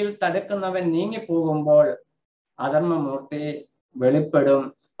വഴിയിൽ തടുക്കുന്നവൻ നീങ്ങിപ്പോകുമ്പോൾ അധർമ്മമൂർത്തി വെളിപ്പെടും.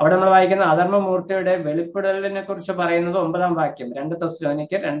 അവിടെ നമ്മൾ വായിക്കുന്ന അധർമ്മമൂർത്തിയുടെ വെളിപ്പെടലിനെ കുറിച്ച് പറയുന്നത് 9-ാം വാക്യം, 2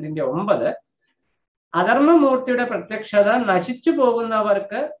 തെസ്സലോനിക്കർ 2:9. അധർമ്മമൂർത്തിയുടെ പ്രത്യക്ഷത നശിച്ചു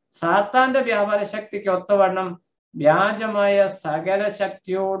പോകുന്നവർക്ക് സാത്താന്റെ വ്യാപാര ശക്തിക്ക് ഒത്തവണ്ണം വ്യാജമായ സകല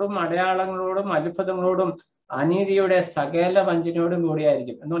ശക്തിയോടും അടയാളങ്ങളോടും അത്ഭുതങ്ങളോടും അനീതിയുടെ സകല വഞ്ചനയോടും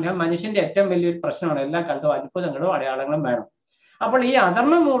കൂടിയായിരിക്കും. എന്ന് പറഞ്ഞാൽ മനുഷ്യന്റെ ഏറ്റവും വലിയൊരു പ്രശ്നമാണ് എല്ലാ കാലത്തും അത്ഭുതങ്ങളും അടയാളങ്ങളും വേണം. അപ്പോൾ ഈ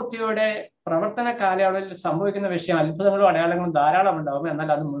അധർമ്മമൂർത്തിയുടെ പ്രവർത്തന കാലയളവിൽ സംഭവിക്കുന്ന വിഷയം അത്ഭുതങ്ങളും അടയാളങ്ങളും ധാരാളം ഉണ്ടാവും. എന്നാൽ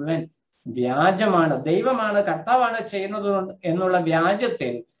അത് മുഴുവൻ വ്യാജമാണ്. ദൈവമാണ് കർത്താവാണ് ചെയ്യുന്നത് എന്നുള്ള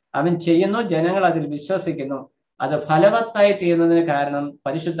വ്യാജത്തിൽ അവൻ ചെയ്യുന്നു. ജനങ്ങൾ അതിൽ വിശ്വസിക്കുന്നു. അത് ഫലവത്തായി തീരുന്നതിന് കാരണം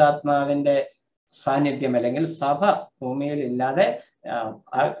പരിശുദ്ധാത്മാവിന്റെ സാന്നിധ്യം അല്ലെങ്കിൽ സഭ ഭൂമിയിൽ ഇല്ലാതെ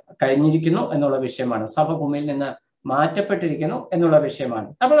കഴിഞ്ഞിരിക്കുന്നു എന്നുള്ള വിഷയമാണ്. സഭ ഭൂമിയിൽ നിന്ന് മാറ്റപ്പെട്ടിരിക്കുന്നു എന്നുള്ള വിഷയമാണ്.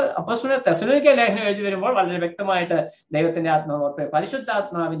 അപ്പോൾ അപ്പോസ്തലൻ തെസ്സലോനിക്ക ലേഖനം എഴുതി വരുമ്പോൾ വളരെ വ്യക്തമായിട്ട് ദൈവത്തിന്റെ ആത്മാവ്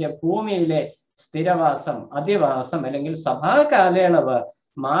പരിശുദ്ധാത്മാവിന്റെ ഭൂമിയിലെ സ്ഥിരവാസം, അധിവാസം അല്ലെങ്കിൽ സഭാ കാലയളവ്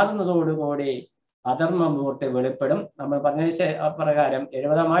മാറുന്നതോടുകൂടി അധർമ്മമൂർത്തി വെളിപ്പെടും. നമ്മൾ പറഞ്ഞ പ്രകാരം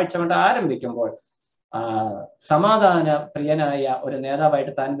 70-ാം ആഴ്ച കൊണ്ട് ആരംഭിക്കുമ്പോൾ സമാധാന പ്രിയനായ ഒരു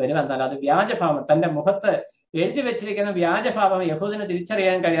നേതാവായിട്ട് താൻ വരും. എന്നാൽ അത് വ്യാജഭാവം, തന്റെ മുഖത്ത് എഴുതി വെച്ചിരിക്കുന്ന വ്യാജഭാവം യഹൂദന്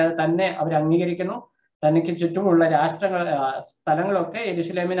തിരിച്ചറിയാൻ കഴിയാതെ തന്നെ അവർ അംഗീകരിക്കുന്നു. തനിക്ക് ചുറ്റുമുള്ള സ്ഥലങ്ങളൊക്കെ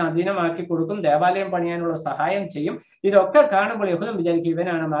യെരുശലേമിന് അധീനമാക്കി കൊടുക്കും, ദേവാലയം പണിയാനുള്ള സഹായം ചെയ്യും. ഇതൊക്കെ കാണുമ്പോൾ യഹൂദൻ വിചാരിക്കും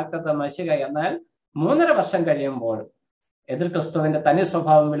ഇവനാണ് വാഗ്ദത്ത മശിഹ. എന്നാൽ 3.5 വർഷം കഴിയുമ്പോൾ എതിർ ക്രിസ്തുവിന്റെ തനി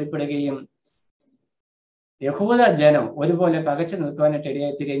സ്വഭാവം വെളിപ്പെടുകയും യഹൂദ ജനം ഒരുപോലെ പകച്ചു നിൽക്കുവാനായിട്ട്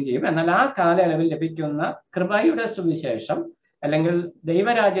ഇടയായിത്തീരുകയും ചെയ്യും. എന്നാൽ ആ കാലയളവിൽ ലഭിക്കുന്ന കൃപയുടെ സുവിശേഷം അല്ലെങ്കിൽ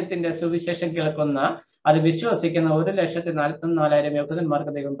ദൈവരാജ്യത്തിന്റെ സുവിശേഷം കേൾക്കുന്ന അത് വിശ്വസിക്കുന്ന 1,44,000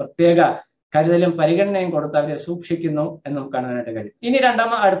 യഹൂദന്മാർക്ക് ദൈവം പ്രത്യേക കരുതലും പരിഗണനയും കൊടുത്ത് അവരെ സൂക്ഷിക്കുന്നു എന്ന് നമുക്ക് കാണാനായിട്ട് കഴിയും. ഇനി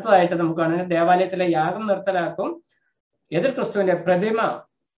അടുത്തതായിട്ട് നമുക്ക് കാണാൻ ദേവാലയത്തിലെ യാഗം നിർത്തലാക്കും. എതിർ ക്രിസ്തുവിന്റെ പ്രതിമ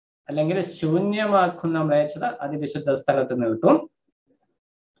അല്ലെങ്കിൽ ശൂന്യമാക്കുന്ന മ്ലേച്ഛത അതിവിശുദ്ധ സ്ഥലത്ത് നിൽക്കും.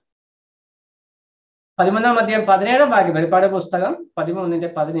 13-ാം അധ്യായം 17-ാം വാക്യം, വെളിപ്പാട് പുസ്തകം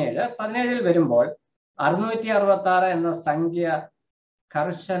 13:17 വരുമ്പോൾ 666 എന്ന സംഖ്യ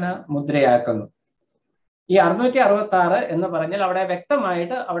കർശന മുദ്രയാക്കുന്നു. ഈ 666 എന്ന് പറഞ്ഞാൽ അവിടെ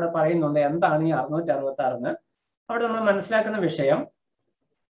വ്യക്തമായിട്ട് അവിടെ പറയുന്നുണ്ട് എന്താണ് ഈ 666 എന്ന്. അവിടെ നമ്മൾ മനസ്സിലാക്കുന്ന വിഷയം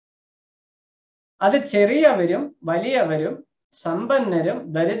അത് ചെറിയവരും വലിയവരും സമ്പന്നരും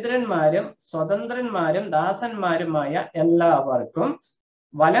ദരിദ്രന്മാരും സ്വതന്ത്രന്മാരും ദാസന്മാരുമായ എല്ലാവർക്കും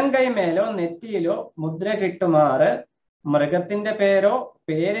വലം കൈമേലോ നെറ്റിയിലോ മുദ്ര കിട്ടുമാറ് മൃഗത്തിന്റെ പേരോ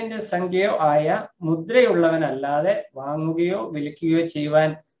പേരിന്റെ സംഖ്യയോ ആയ മുദ്രയുള്ളവനല്ലാതെ വാങ്ങുകയോ വിൽക്കുകയോ ചെയ്യുവാൻ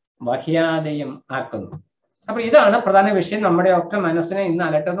വഹിയാതെയും ആക്കുന്നു. അപ്പൊ ഇതാണ് പ്രധാന വിഷയം. നമ്മുടെ ഒക്കെ മനസ്സിനെ ഇന്ന്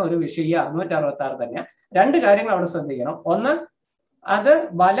അലട്ടുന്ന ഒരു വിഷയം ഈ 666 തന്നെ. 2 കാര്യങ്ങൾ അവിടെ ശ്രദ്ധിക്കണം. ഒന്ന്, അത്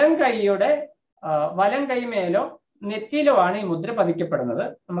വലം കൈമേലോ നെറ്റിയിലോ ആണ് ഈ മുദ്ര പതിക്കപ്പെടുന്നത്.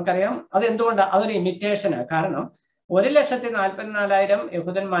 നമുക്കറിയാം അത് എന്തുകൊണ്ടാണ്, അതൊരു ഇമിറ്റേഷനാണ്. കാരണം 1,44,000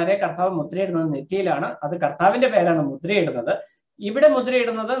 യഹൂദന്മാരെ കർത്താവ് മുദ്രയിടുന്നത് നെറ്റിയിലാണ്. അത് കർത്താവിന്റെ പേരാണ് മുദ്രയിടുന്നത്. ഇവിടെ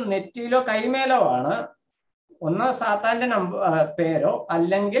മുദ്രയിടുന്നത് നെറ്റിയിലോ കൈമേലോ ആണ്. ഒന്ന് സാത്താന്റെ പേരോ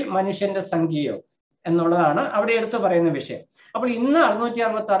അല്ലെങ്കിൽ മനുഷ്യന്റെ സംഖ്യയോ എന്നുള്ളതാണ് അവിടെ എടുത്തു പറയുന്ന വിഷയം. അപ്പോൾ ഇന്ന്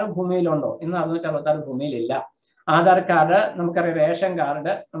 666 ഭൂമിയിലുണ്ടോ? ഇന്ന് 666 ഭൂമിയിലില്ല. ആധാർ കാർഡ്, നമുക്കറിയാം റേഷൻ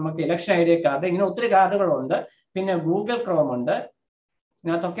കാർഡ്, നമുക്ക് ഇലക്ഷൻ ഐ ഡി കാർഡ്, ഇങ്ങനെ ഒത്തിരി കാർഡുകളുണ്ട്. പിന്നെ ഗൂഗിൾ ക്രോം ഉണ്ട്.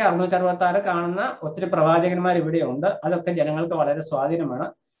 ഇതിനകത്തൊക്കെ 666 കാണുന്ന ഒത്തിരി പ്രവാചകന്മാർ ഇവിടെയുണ്ട്. അതൊക്കെ ജനങ്ങൾക്ക് വളരെ സ്വാധീനമാണ്.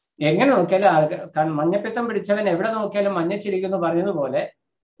 എങ്ങനെ നോക്കിയാലും മഞ്ഞപ്പിത്തം പിടിച്ചവൻ എവിടെ നോക്കിയാലും മഞ്ഞച്ചിരിക്കുന്നു പറഞ്ഞതുപോലെ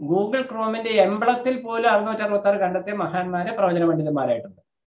ഗൂഗിൾ ക്രോമിന്റെ എംബ്ലത്തിൽ പോലും 666 കണ്ടെത്തിയ മഹാന്മാരെ പ്രവചന പണ്ഡിതന്മാരായിട്ടുണ്ട്.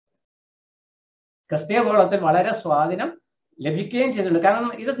 ക്രിസ്തീയ ഗോളത്തിൽ വളരെ സ്വാധീനം ലഭിക്കുകയും ചെയ്തിട്ടുണ്ട്. കാരണം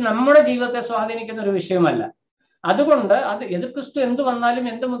ഇത് നമ്മുടെ ജീവിതത്തെ സ്വാധീനിക്കുന്ന ഒരു വിഷയമല്ല. അതുകൊണ്ട് അത് എതിർ ക്രിസ്തു എന്ത് വന്നാലും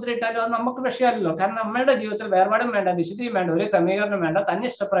എന്ത് മുദ്രയിട്ടാലും അത് നമുക്ക് വിഷയമല്ലോ. കാരണം നമ്മളുടെ ജീവിതത്തിൽ വേർപാടും വേണ്ട, വിശുദ്ധിയും വേണ്ട, ഒരു ക്രമീകരണം വേണ്ട. തന്നെ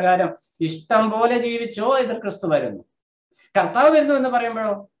ഇഷ്ടപ്രകാരം ഇഷ്ടം പോലെ ജീവിച്ചോ എതിർ ക്രിസ്തു വരുന്നു. കർത്താവ് വരുന്നു എന്ന്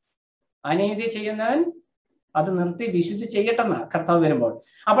പറയുമ്പോഴോ അനീതി ചെയ്യുന്നവൻ അത് നിർത്തി വിശുദ്ധി ചെയ്യട്ടെന്ന കർത്താവ് വരുമ്പോൾ.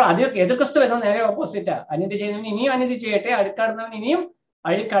 അപ്പോൾ അത് എതിർ ക്രിസ്തു വരുന്നത് നേരെ ഓപ്പോസിറ്റാ. അനീതി ചെയ്യുന്നവൻ ഇനിയും അനീതി ചെയ്യട്ടെ, അഴുക്കാടുന്നവൻ ഇനിയും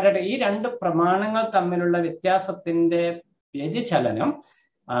അഴുക്കാടട്ടെ. ഈ 2 പ്രമാണങ്ങൾ തമ്മിലുള്ള വ്യത്യാസത്തിന്റെ വ്യതിചലനം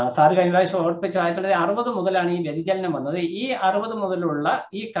സാറ് കഴിഞ്ഞ പ്രാവശ്യം ഓർപ്പിച്ച 1960 മുതലാണ് ഈ വ്യതിചലനം വന്നത്. ഈ 60 മുതലുള്ള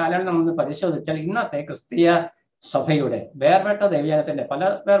ഈ കാലം നമ്മൾ പരിശോധിച്ചാൽ ഇന്നത്തെ ക്രിസ്തീയ സഭയുടെ വേർപെട്ട ദൈവജനത്തിന്റെ പല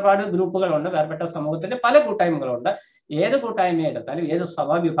വേർപാട് ഗ്രൂപ്പുകളുണ്ട്, വേർപെട്ട സമൂഹത്തിന്റെ പല കൂട്ടായ്മകളുണ്ട്. ഏത് കൂട്ടായ്മ എടുത്താലും ഏത്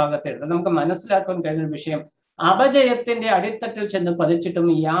സഭാ വിഭാഗത്തെ എടുത്താലും നമുക്ക് മനസ്സിലാക്കാൻ കഴിയുന്ന വിഷയം അപജയത്തിന്റെ അടിത്തട്ടിൽ ചെന്ന് പതിച്ചിട്ടും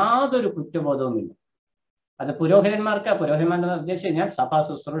യാതൊരു കുറ്റബോധവുമില്ല. അത് പുരോഹിതന്മാരെന്ന് ഉദ്ദേശിച്ച് കഴിഞ്ഞാൽ സഭാ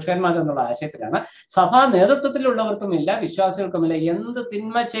ശുശ്രൂഷകന്മാർ എന്നുള്ള ആശയത്തിലാണ്. സഭാ നേതൃത്വത്തിലുള്ളവർക്കുമില്ല, വിശ്വാസികൾക്കുമില്ല. എന്ത്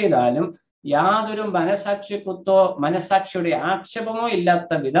തിന്മ ചെയ്താലും യാതൊരു മനസാക്ഷിയുടെ ആക്ഷേപമോ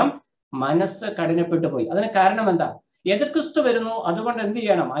ഇല്ലാത്ത വിധം മനസ്സ് കഠിനപ്പെട്ടു പോയി. അതിന് കാരണം എന്താ? എതിർ ക്രിസ്തു വരുന്നു, അതുകൊണ്ട് എന്ത്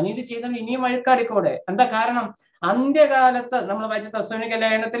ചെയ്യണം? അനീതി ചെയ്താൽ ഇനിയും അഴുക്കാടിക്കൂടെ? എന്താ കാരണം? അന്ത്യകാലത്ത് നമ്മൾ വായിച്ച തെസ്സലോനിക്ക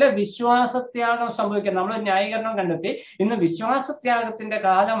ലേഖനത്തിലെ വിശ്വാസത്യാഗം സംഭവിക്കുന്നത്. നമ്മൾ ന്യായീകരണം കണ്ടെത്തി. ഇന്ന് വിശ്വാസത്യാഗത്തിന്റെ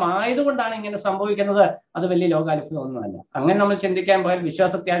കാലം ആയതുകൊണ്ടാണ് ഇങ്ങനെ സംഭവിക്കുന്നത്. അത് വലിയ ലോകാത്ഭുതമൊന്നുമല്ല. അങ്ങനെ നമ്മൾ ചിന്തിക്കാൻ പോയാൽ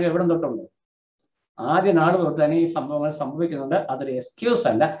വിശ്വാസത്യാഗം എവിടെ തൊട്ടുണ്ട്? ആദ്യ നാൾ തൊട്ട് തന്നെ ഈ സംഭവങ്ങൾ സംഭവിക്കുന്നുണ്ട്. അതൊരു എക്സ്ക്യൂസ്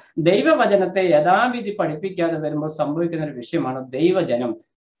അല്ല. ദൈവവചനത്തെ യഥാവിധി പഠിപ്പിക്കാതെ വരുമ്പോൾ സംഭവിക്കുന്ന ഒരു വിഷയമാണ് ദൈവജനം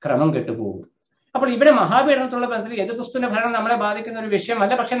ക്രമം കെട്ടുപോകും. അപ്പോൾ ഇവിടെ മഹാപീഡനത്തിലുള്ള ബന്ധത്തിൽ യേശുക്രിസ്തുവിന്റെ ഭരണം നമ്മളെ ബാധിക്കുന്ന ഒരു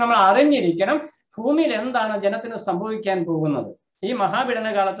വിഷയമല്ല. പക്ഷെ നമ്മൾ അറിഞ്ഞിരിക്കണം ഭൂമിയിൽ എന്താണ് ജനത്തിന് സംഭവിക്കാൻ പോകുന്നത്. ഈ മഹാപീഡന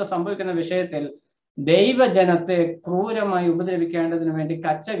കാലത്ത് സംഭവിക്കുന്ന വിഷയത്തിൽ ദൈവജനത്തെ ക്രൂരമായി ഉപദ്രവിക്കേണ്ടതിന് വേണ്ടി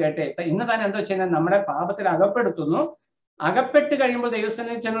കച്ചകെട്ടെ ഇന്ന് താൻ എന്തോ ചെയ്യുന്നത്, നമ്മുടെ പാപത്തിൽ അകപ്പെടുത്തുന്നു. അകപ്പെട്ട് കഴിയുമ്പോൾ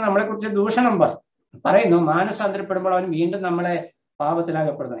ദൈവസന്നിധിയിൽ ചെന്ന് നമ്മളെ കുറിച്ച് ദൂഷണം പറയുന്നു. മാനസാന്തരപ്പെടുമ്പോൾ അവൻ വീണ്ടും നമ്മളെ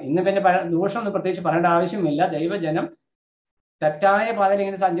പാപത്തിലകപ്പെടുന്നു. ഇന്ന് പിന്നെ ദൂഷണം ഒന്നും പ്രത്യേകിച്ച് പറയേണ്ട ആവശ്യമില്ല. ദൈവജനം തെറ്റായ പാതയിൽ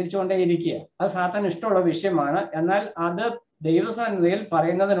ഇങ്ങനെ സഞ്ചരിച്ചുകൊണ്ടേയിരിക്കുക. അത് സാത്താൻ ഇഷ്ടമുള്ള വിഷയമാണ്. എന്നാൽ അത് ദൈവസന്നിധിയിൽ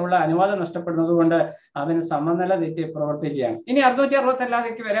പറയുന്നതിനുള്ള അനുവാദം നഷ്ടപ്പെടുന്നത് കൊണ്ട് അവന് സമനില തെറ്റി പ്രവർത്തിക്കുകയാണ്. ഇനി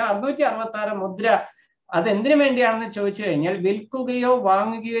 666 വരാം. 666 മുദ്ര അതെന്തിനു വേണ്ടിയാണെന്ന് ചോദിച്ചു കഴിഞ്ഞാൽ വിൽക്കുകയോ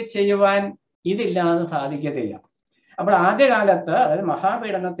വാങ്ങുകയോ ചെയ്യുവാൻ ഇതില്ലാതെ സാധിക്കത്തില്ല. അപ്പോൾ ആദ്യകാലത്ത്, അതായത്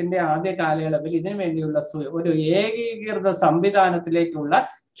മഹാപീഡനത്തിന്റെ ആദ്യ കാലയളവിൽ ഇതിനു വേണ്ടിയുള്ള ഒരു ഏകീകൃത സംവിധാനത്തിലേക്കുള്ള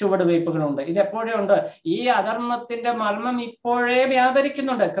ചുവടുവയ്പ്പുകളുണ്ട്. ഇതെപ്പോഴേ ഉണ്ട്. ഈ അധർമ്മത്തിന്റെ മർമ്മം ഇപ്പോഴേ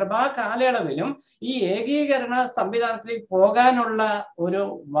വ്യാപരിക്കുന്നുണ്ട്. കൃപാ കാലയളവിലും ഈ ഏകീകരണ സംവിധാനത്തിലേക്ക് പോകാനുള്ള ഒരു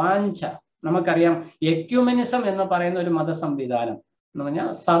വാഞ്ച നമുക്കറിയാം. എക്യുമെനിസം എന്ന് പറയുന്ന ഒരു മതസംവിധാനം എന്ന് പറഞ്ഞാൽ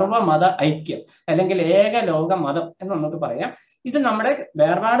സർവമത ഐക്യം അല്ലെങ്കിൽ ഏക ലോക മതം എന്ന് നമുക്ക് പറയാം. ഇത് നമ്മുടെ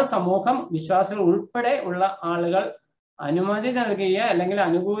വേർപാട് സമൂഹം വിശ്വാസികൾ ഉൾപ്പെടെ ഉള്ള ആളുകൾ അനുമതി നൽകിയ അല്ലെങ്കിൽ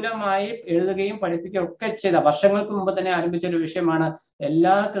അനുകൂലമായി എഴുതുകയും പഠിപ്പിക്കുകയും ഒക്കെ ചെയ്ത വർഷങ്ങൾക്ക് മുമ്പ് തന്നെ ആരംഭിച്ച ഒരു വിഷയമാണ്.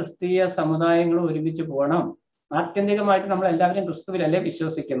 എല്ലാ ക്രിസ്തീയ സമുദായങ്ങളും ഒരുമിച്ച് പോകണം. ആത്യന്തികമായിട്ട് നമ്മൾ എല്ലാവരും ക്രിസ്തുവിലല്ലേ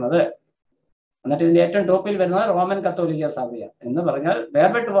വിശ്വസിക്കുന്നത്. എന്നിട്ട് ഇതിന്റെ ഏറ്റവും ടോപ്പിൽ വരുന്നത് റോമൻ കത്തോലിക്ക സഭയാണ്. എന്ന് പറഞ്ഞാൽ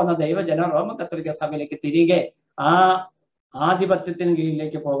വേർപെട്ടു പോകുന്ന ദൈവജനം റോമൻ കത്തോലിക്ക സഭയിലേക്ക് തിരികെ ആ ആധിപത്യത്തിന്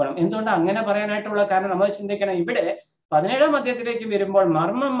കീഴിലേക്ക് പോകണം. എന്തുകൊണ്ട് അങ്ങനെ പറയാനായിട്ടുള്ള കാരണം നമ്മൾ ചിന്തിക്കണം. ഇവിടെ 17-ാം അധ്യായത്തിലേക്ക് വരുമ്പോൾ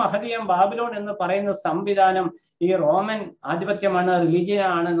മർമ്മം മഹദീയം ബാബിലോൺ എന്ന് പറയുന്ന സംവിധാനം ഈ റോമൻ ആധിപത്യമാണ്,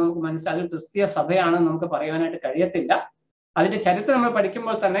 റിലീജിയനാണ് നമുക്ക് മനസ്സിലാകും. ക്രിസ്തീയ സഭയാണെന്ന് നമുക്ക് പറയാനായിട്ട് കഴിയത്തില്ല. അതിന്റെ ചരിത്രം നമ്മൾ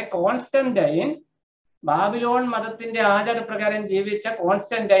പഠിക്കുമ്പോൾ തന്നെ കോൺസ്റ്റന്റൈൻ, ബാബിലോൺ മതത്തിന്റെ ആചാരപ്രകാരം ജീവിച്ച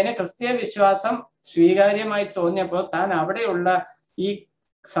കോൺസ്റ്റന്റൈന് ക്രിസ്തീയ വിശ്വാസം സ്വീകാര്യമായി തോന്നിയപ്പോൾ താൻ അവിടെയുള്ള ഈ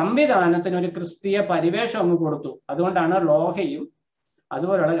സംവിധാനത്തിന് ഒരു ക്രിസ്തീയ പരിവേഷം അങ്ങ് കൊടുത്തു. അതുകൊണ്ടാണ് ലോഹയും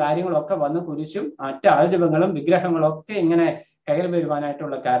അതുപോലുള്ള കാര്യങ്ങളൊക്കെ വന്ന് കുരിശും മറ്റ് ആയുധങ്ങളും വിഗ്രഹങ്ങളും ഒക്കെ ഇങ്ങനെ കയ്യിൽ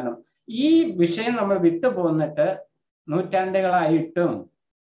വരുവാനായിട്ടുള്ള കാരണം. ഈ വിഷയം നമ്മൾ വിട്ടുപോന്നിട്ട് നൂറ്റാണ്ടുകളായി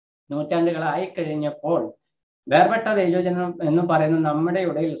കഴിഞ്ഞപ്പോൾ വേർപെട്ട ദൈവജനം എന്ന് പറയുന്ന നമ്മുടെ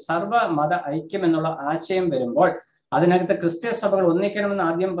ഇടയിൽ സർവ്വമത ഐക്യം എന്നുള്ള ആശയം വരുമ്പോൾ അതിനകത്ത് ക്രിസ്തീയ സഭകൾ ഒന്നിക്കണമെന്ന്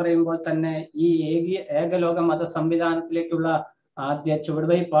ആദ്യം പറയുമ്പോൾ തന്നെ ഈ ഏകലോക മത സംവിധാനത്തിലേക്കുള്ള ആദ്യ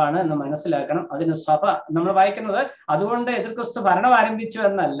ചുവടുവയ്പ്പാണ് എന്ന് മനസ്സിലാക്കണം. അതിന് സഭ നമ്മൾ വായിക്കുന്നത് അതുകൊണ്ട് എതിർക്രിസ്തു ഭരണം ആരംഭിച്ചു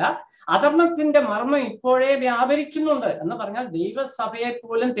എന്നല്ല, അധർമ്മത്തിന്റെ മർമ്മം ഇപ്പോഴേ വ്യാപരിക്കുന്നുണ്ട് എന്ന് പറഞ്ഞാൽ ദൈവസഭയെ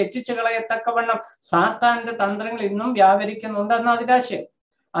പോലും തെറ്റിച്ചു കളയത്തക്കവണ്ണം സാത്താന്റെ തന്ത്രങ്ങൾ ഇന്നും വ്യാപരിക്കുന്നുണ്ട് എന്ന അതിരാശയം.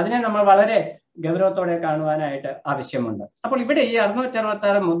 അതിനെ നമ്മൾ വളരെ ഗൗരവത്തോടെ കാണുവാനായിട്ട് ആവശ്യമുണ്ട്. അപ്പോൾ ഇവിടെ ഈ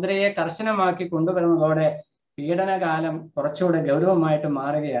 666 മുദ്രയെ കർശനമാക്കി കൊണ്ടുവരുന്നതോടെ പീഡനകാലം കുറച്ചുകൂടെ ഗൗരവമായിട്ട്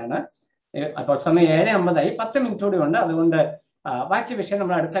മാറുകയാണ്. അപ്പോൾ സമയം 7:50 10 മിനിറ്റ് കൂടി ഉണ്ട്. അതുകൊണ്ട് ബാക്കി വിഷയം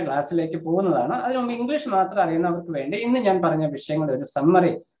നമ്മൾ അടുത്ത ക്ലാസ്സിലേക്ക് പോകുന്നതാണ്. അതിനു മുമ്പ് ഇംഗ്ലീഷ് മാത്രം അറിയുന്നവർക്ക് വേണ്ടി ഇന്ന് ഞാൻ പറഞ്ഞ വിഷയങ്ങളുടെ ഒരു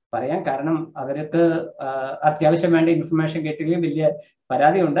സമ്മറി പറയാം. കാരണം അവർക്ക് അത്യാവശ്യം വേണ്ട ഇൻഫർമേഷൻ കിട്ടുകയും വലിയ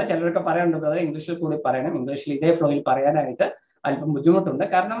പരാതിയുണ്ട്. ചിലരൊക്കെ പറയുന്നുണ്ട് ബ്രദർ ഇംഗ്ലീഷിൽ കൂടി പറയണം. ഇംഗ്ലീഷിൽ ഇതേ ഫ്ലോയിൽ പറയാനായിട്ട് അല്പം ബുദ്ധിമുട്ടുണ്ട്.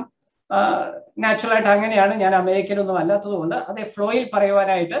 കാരണം നാച്ചുറലായിട്ട് അങ്ങനെയാണ്. ഞാൻ അമേരിക്കനൊന്നും അല്ലാത്തത് കൊണ്ട് അതേ ഫ്ലോയിൽ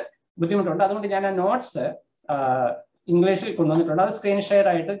പറയുവാനായിട്ട് ബുദ്ധിമുട്ടുണ്ട്. അതുകൊണ്ട് ഞാൻ ആ നോട്ട്സ് ഇംഗ്ലീഷിൽ കൊണ്ടുവന്നിട്ടുണ്ട്. അത് സ്ക്രീൻ ഷെയർ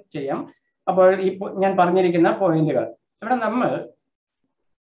ആയിട്ട് ചെയ്യാം. അപ്പോൾ ഈ ഞാൻ പറഞ്ഞിരിക്കുന്ന പോയിന്റുകൾ ഇവിടെ നമ്മൾ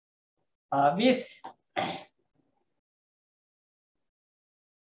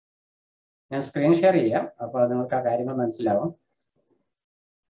ഞാൻ സ്ക്രീൻ ഷെയർ ചെയ്യാം. അപ്പോൾ നിങ്ങൾക്ക് ആ കാര്യങ്ങൾ മനസ്സിലാവും.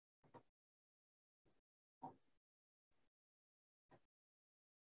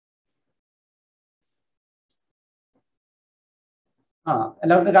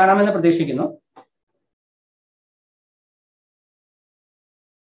 എല്ലാവർക്കും കാണാമെന്ന് പ്രതീക്ഷിക്കുന്നു.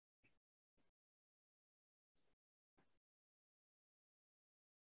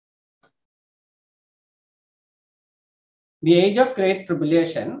 The age of great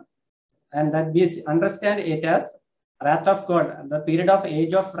tribulation, and that we understand it as wrath of God, the period of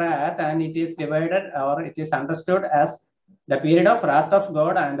age of wrath, and it is divided or it is understood as the period of wrath of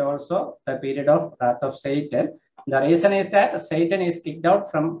God and also the period of wrath of Satan. The reason is that Satan is kicked out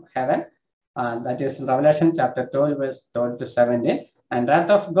from heaven. That is Revelation chapter 12 verse 12 to 17. And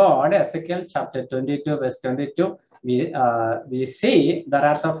wrath of God, Ezekiel chapter 22 verse 22. We see the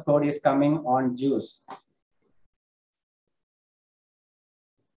wrath of God is coming on Jews.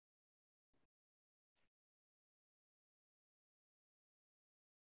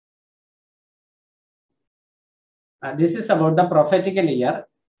 This is about the prophetical year.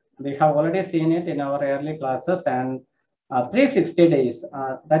 We have already seen it in our early classes, and 360 days.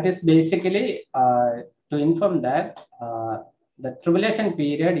 That is basically to inform that the tribulation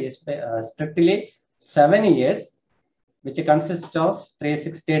period is strictly 7 years, which consists of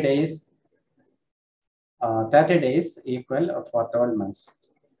 360 days, 30 days equal for 12 months.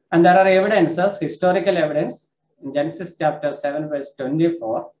 And there are evidences, historical evidence. In Genesis chapter 7, verse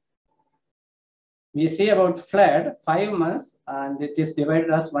 24, we see about flood 5 months, and it is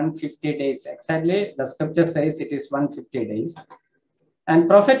divided as 150 days. Exactly, the scripture says it is 150 days. And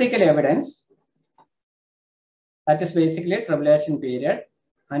prophetical evidence, that is basically tribulation period,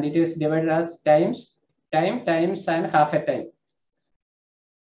 and it is divided as time, times, and half a time.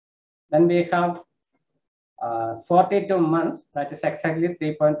 Then we have 42 months, that is exactly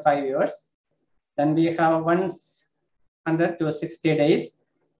 3.5 years. Then we have 100 to 60 days,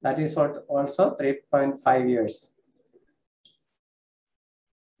 that is also 3.5 years.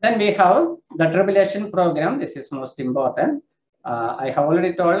 Then we have the tribulation program. This is most important. I have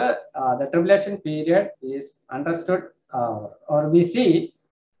already told the tribulation period is understood, or we see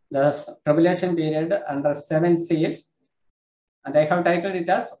the tribulation period under 7 seals, and I have titled it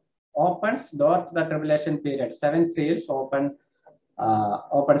as opens door to the tribulation period. 7 seals opens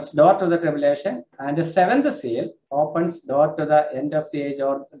door to the tribulation, and the 7th seal opens door to the end of the age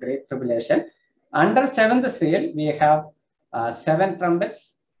or great tribulation. Under 7th seal, we have 7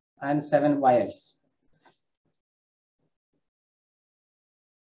 trumpets and 7 vials.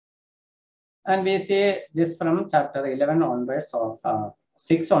 And we see this from chapter 11 onwards of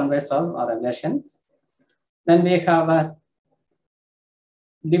 6 onwards of Revelation. Then we have a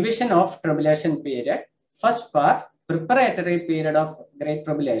division of tribulation period. First part, preparatory period of great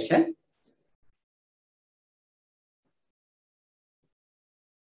tribulation.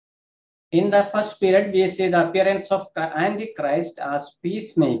 In the first period, we see the appearance of the Antichrist as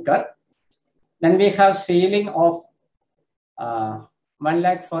peacemaker. Then we have sealing of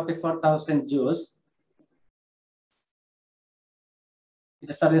 144,000 Jews. It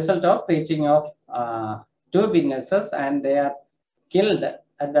is a result of preaching of 2 witnesses, and they are killed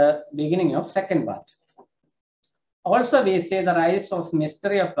at the beginning of second part. Also, we see the rise of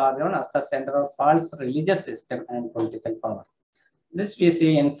mystery of Babylon as the center of false religious system and political power. This we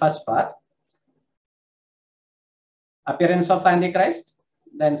see in first part. Appearance of Antichrist,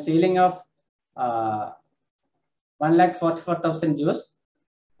 then sealing of 144,000 Jews,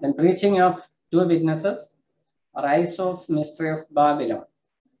 then preaching of 2 witnesses, rise of mystery of Babylon.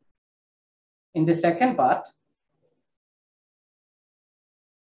 In the second part,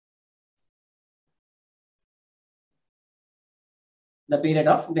 the period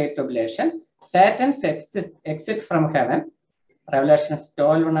of great tribulation, Satan's exit from heaven, Revelation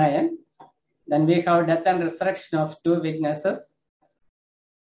 12:9. Then we have death and resurrection of 2 witnesses.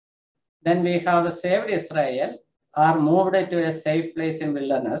 Then we have the saved Israel are moved to a safe place in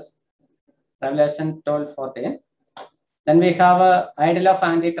wilderness, Revelation 12:14. Then we have an idol of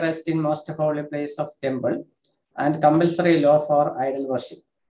Antichrist in most holy place of temple, and compulsory law for idol worship.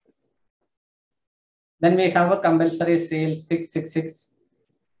 Then we have a compulsory seal 666.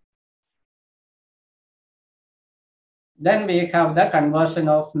 Then we have the conversion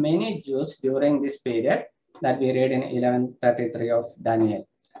of many Jews during this period that we read in 11:33 of Daniel.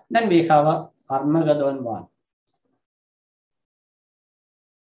 Then we have a Armageddon war.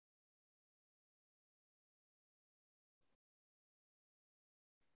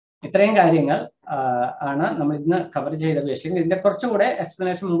 ഇത്രയും കാര്യങ്ങൾ ആണ് നമ്മൾ ഇന്ന് cover ചെയ്ത വിഷയം. ഇതിന്റെ കുറച്ചുകൂടെ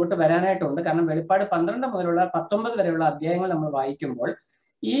explanation മുമ്പോട്ട് വരാനായിട്ടുണ്ട്. കാരണം വെളിപ്പാട് 12 മുതലുള്ള 19 വരെയുള്ള അധ്യായങ്ങൾ നമ്മൾ വായിക്കുമ്പോൾ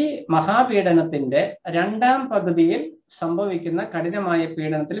ഈ മഹാപീഡനത്തിന്റെ 2ാം പകുതിയിൽ സംഭവിക്കുന്ന കഠിനമായ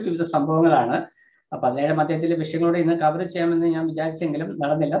പീഡനത്തിൽ വിവിധ സംഭവങ്ങളാണ്. 17 അധ്യായത്തിലെ വിഷയങ്ങളോട് ഇന്ന് കവർ ചെയ്യാമെന്ന് ഞാൻ വിചാരിച്ചെങ്കിലും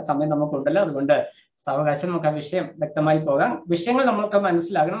നടന്നില്ല. സമയം നമുക്കുണ്ടല്ലോ, അതുകൊണ്ട് സാവകാശം നമുക്ക് ആ വിഷയം വ്യക്തമായി പോകാം. വിഷയങ്ങൾ നമ്മൾക്ക്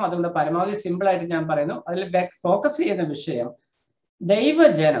മനസ്സിലാകണം. അതുകൊണ്ട് പരമാവധി സിമ്പിൾ ആയിട്ട് ഞാൻ പറയുന്നു. അതിൽ ഫോക്കസ് ചെയ്യുന്ന വിഷയം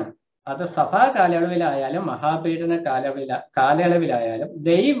ദൈവജനം, അത് സഭാ കാലയളവിലായാലും മഹാപീഡന കാലയളവിലായാലും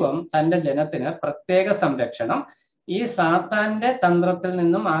ദൈവം തന്റെ ജനത്തിന് പ്രത്യേക സംരക്ഷണം ഈ സാത്താന്റെ തന്ത്രത്തിൽ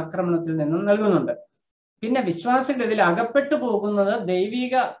നിന്നും ആക്രമണത്തിൽ നിന്നും നൽകുന്നുണ്ട്. പിന്നെ വിശ്വാസികൾ ഇതിൽ അകപ്പെട്ടു പോകുന്നത്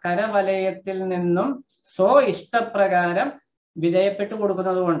ദൈവിക കരവലയത്തിൽ നിന്നും ഇഷ്ടപ്രകാരം വിധേയപ്പെട്ടു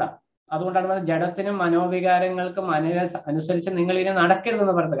കൊടുക്കുന്നത് കൊണ്ടാണ്. അതുകൊണ്ടാണ് ജഡത്തിനും മനോവികാരങ്ങൾക്കും അനുസരിച്ച് നിങ്ങൾ ഇനി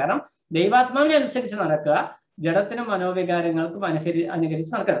നടക്കരുതെന്ന് പറയുന്നത്. കാരണം ദൈവാത്മാവിനെ അനുസരിച്ച് നടക്കുക, ജഡത്തിനും മനോവികാരങ്ങൾക്കും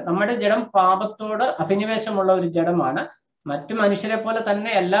അനുകരിച്ച് നടക്കുക. നമ്മുടെ ജഡം പാപത്തോട് അഭിനിവേശമുള്ള ഒരു ജഡമാണ്. മറ്റു മനുഷ്യരെ പോലെ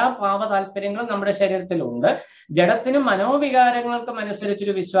തന്നെ എല്ലാ പാപ താല്പര്യങ്ങളും നമ്മുടെ ശരീരത്തിലുണ്ട്. ജഡത്തിനും മനോവികാരങ്ങൾക്കും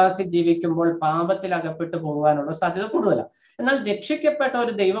അനുസരിച്ചൊരു വിശ്വാസി ജീവിക്കുമ്പോൾ പാപത്തിൽ അകപ്പെട്ടു പോകാനുള്ള സാധ്യത കൂടുതലാണ്. എന്നാൽ രക്ഷിക്കപ്പെട്ട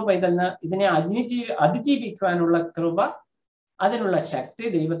ഒരു ദൈവ പൈതലിന് ഇതിനെ അതിജീവിക്കുവാനുള്ള കൃപ അതിനുള്ള ശക്തി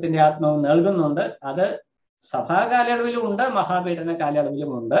ദൈവത്തിന്റെ ആത്മാവ് നൽകുന്നുണ്ട്. അത് സഭാ കാലയളവിലും ഉണ്ട്, മഹാപീഡന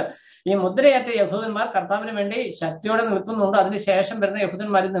കാലയളവിലും ഉണ്ട്. ഈ മുദ്രയേറ്റ യഹൂദന്മാർ കർത്താവിന് വേണ്ടി ശക്തിയോടെ നിൽക്കുന്നുണ്ട്. അതിനുശേഷം വരുന്ന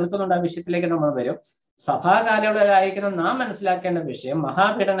യഹൂദന്മാരിൽ നിൽക്കുന്നുണ്ട്. ആ വിഷയത്തിലേക്ക് നമ്മൾ വരും. സഭാ കാലയളവിലായിരിക്കുന്ന നാം മനസ്സിലാക്കേണ്ട വിഷയം,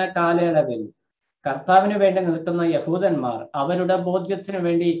 മഹാപീഡന കാലയളവിൽ കർത്താവിന് വേണ്ടി നിൽക്കുന്ന യഹൂദന്മാർ അവരുടെ ബോധ്യത്തിന്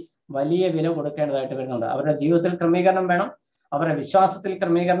വേണ്ടി വലിയ വില കൊടുക്കേണ്ടതായിട്ട് വരുന്നുണ്ട്. അവരുടെ ജീവിതത്തിൽ ക്രമീകരണം വേണം, അവരുടെ വിശ്വാസത്തിൽ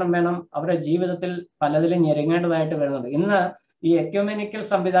ക്രമീകരണം വേണം, അവരുടെ ജീവിതത്തിൽ പലതിലും ഞെരുങ്ങേണ്ടതായിട്ട് വരുന്നുണ്ട്. ഇന്ന് ഈ എക്യുമെനിക്കൽ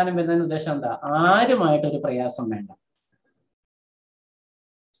സംവിധാനം വരുന്നതിന് ഉദ്ദേശം എന്താ? ആരുമായിട്ടൊരു പ്രയാസം വേണ്ട.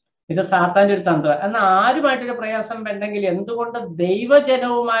 ഇത് സാത്താന്റെ ഒരു തന്ത്രം. എന്നാൽ ആരുമായിട്ടൊരു പ്രയാസം വേണ്ടെങ്കിൽ എന്തുകൊണ്ട്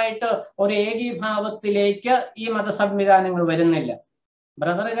ദൈവജനവുമായിട്ട് ഒരു ഏകീഭാവത്തിലേക്ക് ഈ മതസംവിധാനങ്ങൾ വരുന്നില്ല?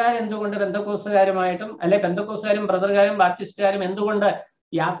 ബ്രദറുകാർ എന്തുകൊണ്ട് പെന്തക്കോസ്തുകാരുമായിട്ടും, അല്ലെ പെന്തക്കോസ്തുകാരും ബ്രദറുകാരും ബാപ്റ്റിസ്റ്റുകാരും എന്തുകൊണ്ട്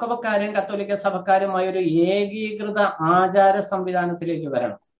യാക്കോബക്കാരും കത്തോലിക്ക സഭക്കാരുമായ ഒരു ഏകീകൃത ആചാര സംവിധാനത്തിലേക്ക്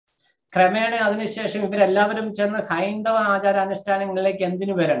വരണം? ക്രമേണ അതിനുശേഷം ഇവരെല്ലാവരും ചേർന്ന് ഹൈന്ദവ ആചാരാനുഷ്ഠാനങ്ങളിലേക്ക്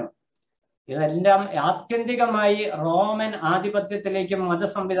എന്തിനു വരണം? ഇതെല്ലാം ആത്യന്തികമായി റോമൻ ആധിപത്യത്തിലേക്കും മത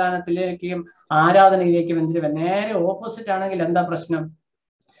സംവിധാനത്തിലേക്കും ആരാധനയിലേക്കും എന്തിനു വരും? നേരെ ഓപ്പോസിറ്റ് ആണെങ്കിൽ എന്താ പ്രശ്നം?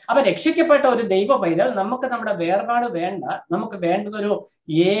 അപ്പൊ രക്ഷിക്കപ്പെട്ട ഒരു ദൈവ പൈതൽ നമുക്ക് നമ്മുടെ വേർപാട് വേണ്ട. നമുക്ക് വേണ്ടതൊരു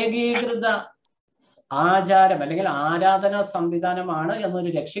ഏകീകൃത ആചാരം അല്ലെങ്കിൽ ആരാധനാ സംവിധാനമാണ് എന്നൊരു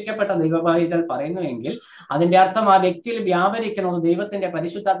രക്ഷിക്കപ്പെട്ട ദൈവ പൈതൽ പറയുന്നുവെങ്കിൽ അതിന്റെ അർത്ഥം ആ വ്യക്തിയിൽ വ്യാപരിക്കുന്നത് ദൈവത്തിന്റെ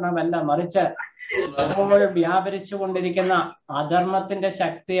പരിശുദ്ധാത്മാവല്ല, മറിച്ച് ഇപ്പോൾ വ്യാപരിച്ചു കൊണ്ടിരിക്കുന്ന അധർമ്മത്തിന്റെ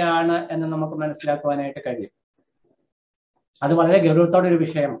ശക്തിയാണ് എന്ന് നമുക്ക് മനസ്സിലാക്കുവാനായിട്ട് കഴിയും. അത് വളരെ ഗൗരവത്തോടെ ഒരു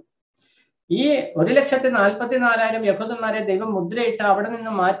വിഷയം. ഈ 1,44,000 യഹൂദന്മാരെ ദൈവം മുദ്രയിട്ട് അവിടെ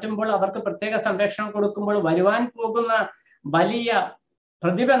നിന്ന് മാറ്റുമ്പോൾ, അവർക്ക് പ്രത്യേക സംരക്ഷണം കൊടുക്കുമ്പോൾ, വരുവാൻ പോകുന്ന വലിയ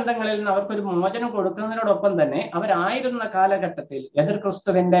പ്രതിബന്ധങ്ങളിൽ നിന്ന് അവർക്കൊരു മോചനം കൊടുക്കുന്നതിനോടൊപ്പം തന്നെ അവരായിരുന്ന കാലഘട്ടത്തിൽ എതിർ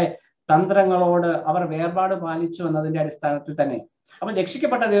ക്രിസ്തുവിന്റെ തന്ത്രങ്ങളോട് അവർ വേർപാട് പാലിച്ചു എന്നതിന്റെ അടിസ്ഥാനത്തിൽ തന്നെ. അപ്പൊ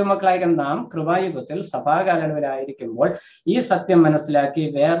രക്ഷിക്കപ്പെട്ട ദൈവമക്കളായ നാം കൃപായുഗത്തിൽ സഭാകാലയളവിലായിരിക്കുമ്പോൾ ഈ സത്യം മനസ്സിലാക്കി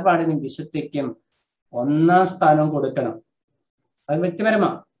വേർപാടിനും വിശുദ്ധിക്കും ഒന്നാം സ്ഥാനം കൊടുക്കണം. അത്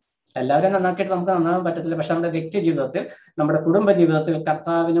വ്യക്തിപരമാണ്. എല്ലാവരും നന്നാക്കിയിട്ട് നമുക്ക് നന്നാകാൻ പറ്റത്തില്ല. പക്ഷെ നമ്മുടെ വ്യക്തി ജീവിതത്തിൽ, നമ്മുടെ കുടുംബ ജീവിതത്തിൽ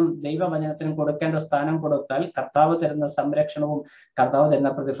കർത്താവിനും ദൈവവചനത്തിനും കൊടുക്കേണ്ട സ്ഥാനം കൊടുത്താൽ കർത്താവ് തരുന്ന സംരക്ഷണവും കർത്താവ്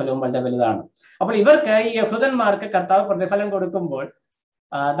തരുന്ന പ്രതിഫലവും വളരെ വലുതാണ്. അപ്പോൾ ഇവർക്ക്, ഈ യഹൂദന്മാർക്ക് കർത്താവ് പ്രതിഫലം കൊടുക്കുമ്പോൾ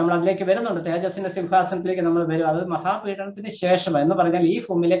നമ്മൾ അതിലേക്ക് വരുന്നുണ്ട്. തേജസ്സിന്റെ സിംഹാസനത്തിലേക്ക് നമ്മൾ വരും. അത് മഹാപീഡനത്തിന് ശേഷം എന്ന് പറഞ്ഞാൽ ഈ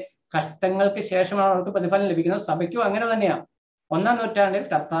ഭൂമിയിലെ കഷ്ടങ്ങൾക്ക് ശേഷമാണ് അവർക്ക് പ്രതിഫലം ലഭിക്കുന്നത്. സഭയ്ക്കും അങ്ങനെ തന്നെയാണ്. 1-ാം നൂറ്റാണ്ടിൽ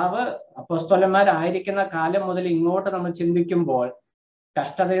കർത്താവ് അപ്പോസ്തലന്മാരായിരിക്കുന്ന കാലം മുതൽ ഇങ്ങോട്ട് നമ്മൾ ചിന്തിക്കുമ്പോൾ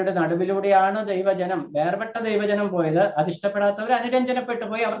കഷ്ടതയുടെ നടുവിലൂടെയാണ് ദൈവജനം, വേർപെട്ട ദൈവജനം പോയത്. അതിഷ്ടപ്പെടാത്തവർ അനുരഞ്ജനപ്പെട്ടു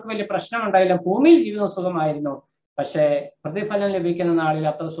പോയി. അവർക്ക് വലിയ പ്രശ്നം ഉണ്ടായില്ല. ഭൂമിയിൽ ജീവിതം സുഖമായിരുന്നു, പക്ഷേ പ്രതിഫലം ലഭിക്കുന്ന നാളിൽ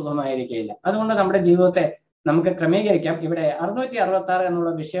അത്ര സുഖമായിരിക്കില്ല. അതുകൊണ്ട് നമ്മുടെ ജീവിതത്തെ നമുക്ക് ക്രമീകരിക്കാം. ഇവിടെ 666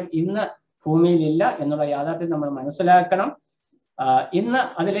 എന്നുള്ള വിഷയം ഇന്ന് ഭൂമിയിലില്ല എന്നുള്ള യാഥാർത്ഥ്യം നമ്മൾ മനസ്സിലാക്കണം. ഇന്ന്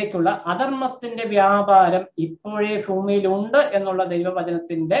അതിലേക്കുള്ള അധർമ്മത്തിന്റെ വ്യാപാരം ഇപ്പോഴേ ഭൂമിയിലുണ്ട് എന്നുള്ള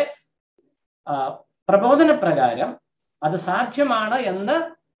ദൈവവചനത്തിന്റെ പ്രബോധന പ്രകാരം അത് സാധ്യമാണ് എന്ന്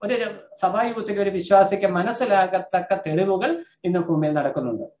ഒരു സഭായുഗത്തിലെ ഒരു വിശ്വാസിക്ക് മനസ്സിലാകത്തക്ക തെളിവുകൾ ഇന്ന് ഭൂമിയിൽ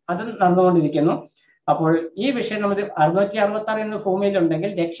നടക്കുന്നുണ്ട്. അത് നടന്നുകൊണ്ടിരിക്കുന്നു. അപ്പോൾ ഈ വിഷയം നമ്മൾ 666 എന്ന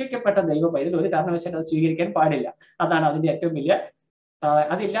ഭൂമിയിലുണ്ടെങ്കിൽ രക്ഷിക്കപ്പെട്ട ദൈവ പൈതൽ ഒരു കാരണവശാലും അത് സ്വീകരിക്കാൻ പാടില്ല. അതാണ് അതിന്റെ ഏറ്റവും വലിയ.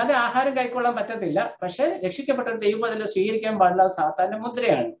 അതില്ലാതെ ആഹാരം കൈക്കൊള്ളാൻ പറ്റത്തില്ല. പക്ഷെ രക്ഷിക്കപ്പെട്ട ഒരു ദൈവ പൈതൽ സ്വീകരിക്കാൻ പാടില്ല. അത് സാത്താന്റെ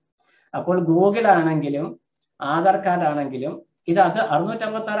മുദ്രയാണ്. അപ്പോൾ ഗൂഗിൾ ആണെങ്കിലും ആധാർ കാർഡ് ആണെങ്കിലും അത്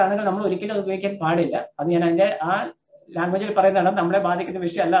 666 ആണെങ്കിൽ നമ്മൾ ഒരിക്കലും അത് ഉപയോഗിക്കാൻ പാടില്ല. അത് ഞാൻ അതിന്റെ ആ ലാംഗ്വേജിൽ പറയുന്നതാണ്. നമ്മളെ ബാധിക്കുന്ന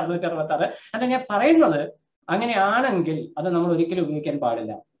വിഷയമല്ല 666. അല്ല, ഞാൻ പറയുന്നത് അങ്ങനെയാണെങ്കിൽ അത് നമ്മൾ ഒരിക്കലും ഉപയോഗിക്കാൻ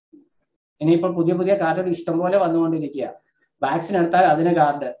പാടില്ല. ഇനിയിപ്പോൾ പുതിയ പുതിയ കാർഡുകൾ ഇഷ്ടംപോലെ വന്നുകൊണ്ടിരിക്കുക. വാക്സിൻ എടുത്താൽ അതിന്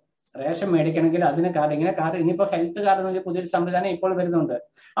കാർഡ്, റേഷൻ മേടിക്കണമെങ്കിൽ അതിന് കാർഡ്, ഇങ്ങനെ കാർഡ്. ഇനിയിപ്പോൾ ഹെൽത്ത് കാർഡ് എന്ന് പുതിയൊരു സംവിധാനം ഇപ്പോൾ വരുന്നുണ്ട്.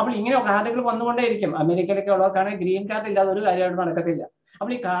 അപ്പോൾ ഇങ്ങനെ കാർഡുകൾ വന്നുകൊണ്ടേയിരിക്കും. അമേരിക്കയിലൊക്കെ ഉള്ളവർക്കാണെങ്കിൽ ഗ്രീൻ കാർഡ് ഇല്ലാതെ ഒരു കാര്യമായിട്ട് നടക്കത്തില്ല.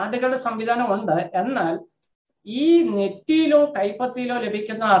 അപ്പോൾ ഈ കാർഡുകളുടെ സംവിധാനം ഉണ്ട്. എന്നാൽ ഈ നെറ്റിയിലോ കൈപ്പത്തിയിലോ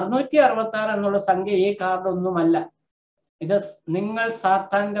ലഭിക്കുന്ന 666 എന്നുള്ള സംഖ്യ ഈ കാർഡ് ഒന്നുമല്ല. ഇത് നിങ്ങൾ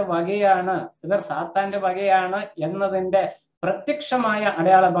സാത്താന്റെ വകയാണ്, ഇവർ സാത്താന്റെ വകയാണ് എന്നതിന്റെ പ്രത്യക്ഷമായ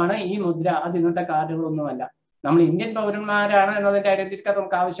അടയാളമാണ് ഈ മുദ്ര. അത് ഇന്നത്തെ കാർഡുകളൊന്നുമല്ല. നമ്മൾ ഇന്ത്യൻ പൗരന്മാരാണ് എന്നതിന്റെ ഐഡന്റിറ്റി കാർഡ്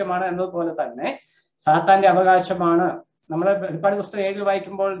നമുക്ക് ആവശ്യമാണ് എന്നതുപോലെ തന്നെ സാത്താന്റെ അവകാശമാണ്. നമ്മൾ വെളിപ്പാട് പുസ്തകം 7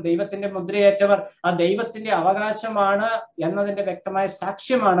 വായിക്കുമ്പോൾ ദൈവത്തിന്റെ മുദ്രയേറ്റവർ ആ ദൈവത്തിന്റെ അവകാശമാണ് എന്നതിന്റെ വ്യക്തമായ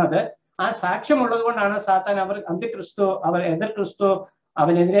സാക്ഷ്യമാണത്. ആ സാക്ഷ്യമുള്ളത് കൊണ്ടാണ് സാത്താൻ, അവർ അന്തിക്രിസ്തു, അവർ എതിർ ക്രിസ്തു,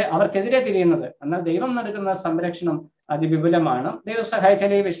 അവർക്കെതിരെ തിരിയുന്നത്. എന്നാൽ ദൈവം നൽകുന്ന സംരക്ഷണം അതിവിപുലമാണ്. ദൈവം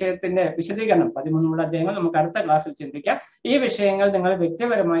സഹായിച്ചാൽ ഈ വിഷയത്തിന്റെ വിശദീകരണം 13 അധ്യായങ്ങൾ നമുക്ക് അടുത്ത ക്ലാസ്സിൽ ചിന്തിക്കാം. ഈ വിഷയങ്ങൾ നിങ്ങൾ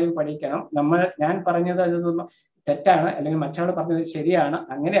വ്യക്തിപരമായും പഠിക്കണം. ഞാൻ പറഞ്ഞത് ഇതൊന്നും തെറ്റാണ് അല്ലെങ്കിൽ മറ്റൊരാൾ പറഞ്ഞത് ശരിയാണ്,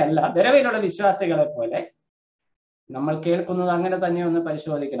 അങ്ങനെയല്ല. നിലവിലുള്ള വിശ്വാസികളെ പോലെ നമ്മൾ കേൾക്കുന്നത് അങ്ങനെ തന്നെ ഒന്ന്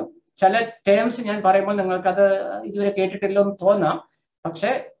പരിശോധിക്കണം. ചില ടേംസ് ഞാൻ പറയുമ്പോൾ നിങ്ങൾക്കത് ഇതുവരെ കേട്ടിട്ടില്ലെന്ന് തോന്നാം.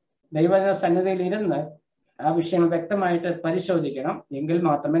 പക്ഷെ ദൈവജന സന്നിധിയിൽ ഇരുന്ന് ആ വിഷയങ്ങൾ വ്യക്തമായിട്ട് പരിശോധിക്കണം. എങ്കിൽ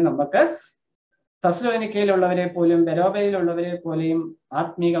മാത്രമേ നമുക്ക് തെസ്സലോനിക്കയിലുള്ളവരെ പോലും ബെരോബയിലുള്ളവരെ പോലെയും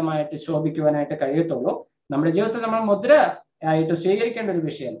ആത്മീകമായിട്ട് ശോഭിക്കുവാനായിട്ട് കഴിയത്തുള്ളൂ. നമ്മുടെ ജീവിതത്തിൽ നമ്മൾ മുദ്ര ആയിട്ട് സ്വീകരിക്കേണ്ട ഒരു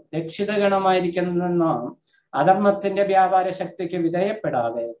വിഷയം, രക്ഷിതഗണമായിരിക്കുന്ന നാം അധർമ്മത്തിന്റെ വ്യാപാര ശക്തിക്ക്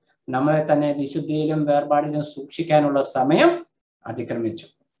വിധേയപ്പെടാതെ നമ്മളെ തന്നെ വിശുദ്ധിയിലും വേർപാടിലും സൂക്ഷിക്കാനുള്ള സമയം അതിക്രമിച്ചു.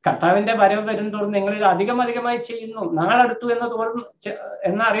 കർത്താവിന്റെ വരവ് വരും തോറും നിങ്ങളിൽ അധികമായി ചെയ്യുന്നു, നാളെടുത്തു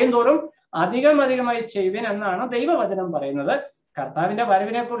എന്നറിയും തോറും അധികമായി ചെയ്യുവിൻ എന്നാണ് ദൈവവചനം പറയുന്നത്. കർത്താവിന്റെ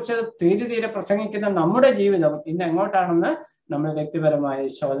വരവിനെ കുറിച്ച് തീരെ പ്രസംഗിക്കുന്ന നമ്മുടെ ജീവിതം ഇന്ന് എങ്ങോട്ടാണെന്ന് നമ്മൾ വ്യക്തിപരമായി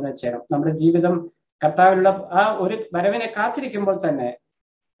ശോധന ചെയ്യണം. നമ്മുടെ ജീവിതം കർത്താവിലുള്ള ആ ഒരു വരവിനെ കാത്തിരിക്കുമ്പോൾ തന്നെ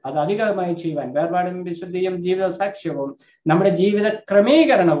അത് അധികമായി ചെയ്യുവാൻ, വേർപാടും വിശുദ്ധിയും ജീവിത സാക്ഷ്യവും നമ്മുടെ ജീവിത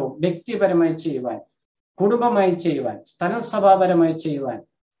ക്രമീകരണവും വ്യക്തിപരമായി ചെയ്യുവാൻ, കുടുംബമായി ചെയ്യുവാൻ, സ്ഥലസഭാപരമായി ചെയ്യുവാൻ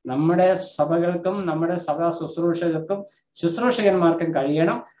നമ്മുടെ സഭകൾക്കും നമ്മുടെ സഭാ ശുശ്രൂഷകന്മാർക്കും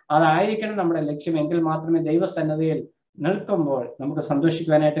കഴിയണം. അതായിരിക്കണം നമ്മുടെ ലക്ഷ്യം. എങ്കിൽ മാത്രമേ ദൈവസന്നദ്ധിയിൽ നിൽക്കുമ്പോൾ നമുക്ക്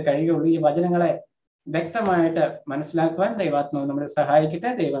സന്തോഷിക്കുവാനായിട്ട് കഴിയുള്ളൂ. ഈ വചനങ്ങളെ വ്യക്തമായിട്ട് മനസ്സിലാക്കുവാൻ ദൈവാത്മാവ് നമ്മളെ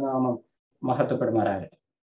സഹായിക്കട്ടെ. ദൈവനാമം മഹത്വപ്പെടുമാറാകട്ടെ.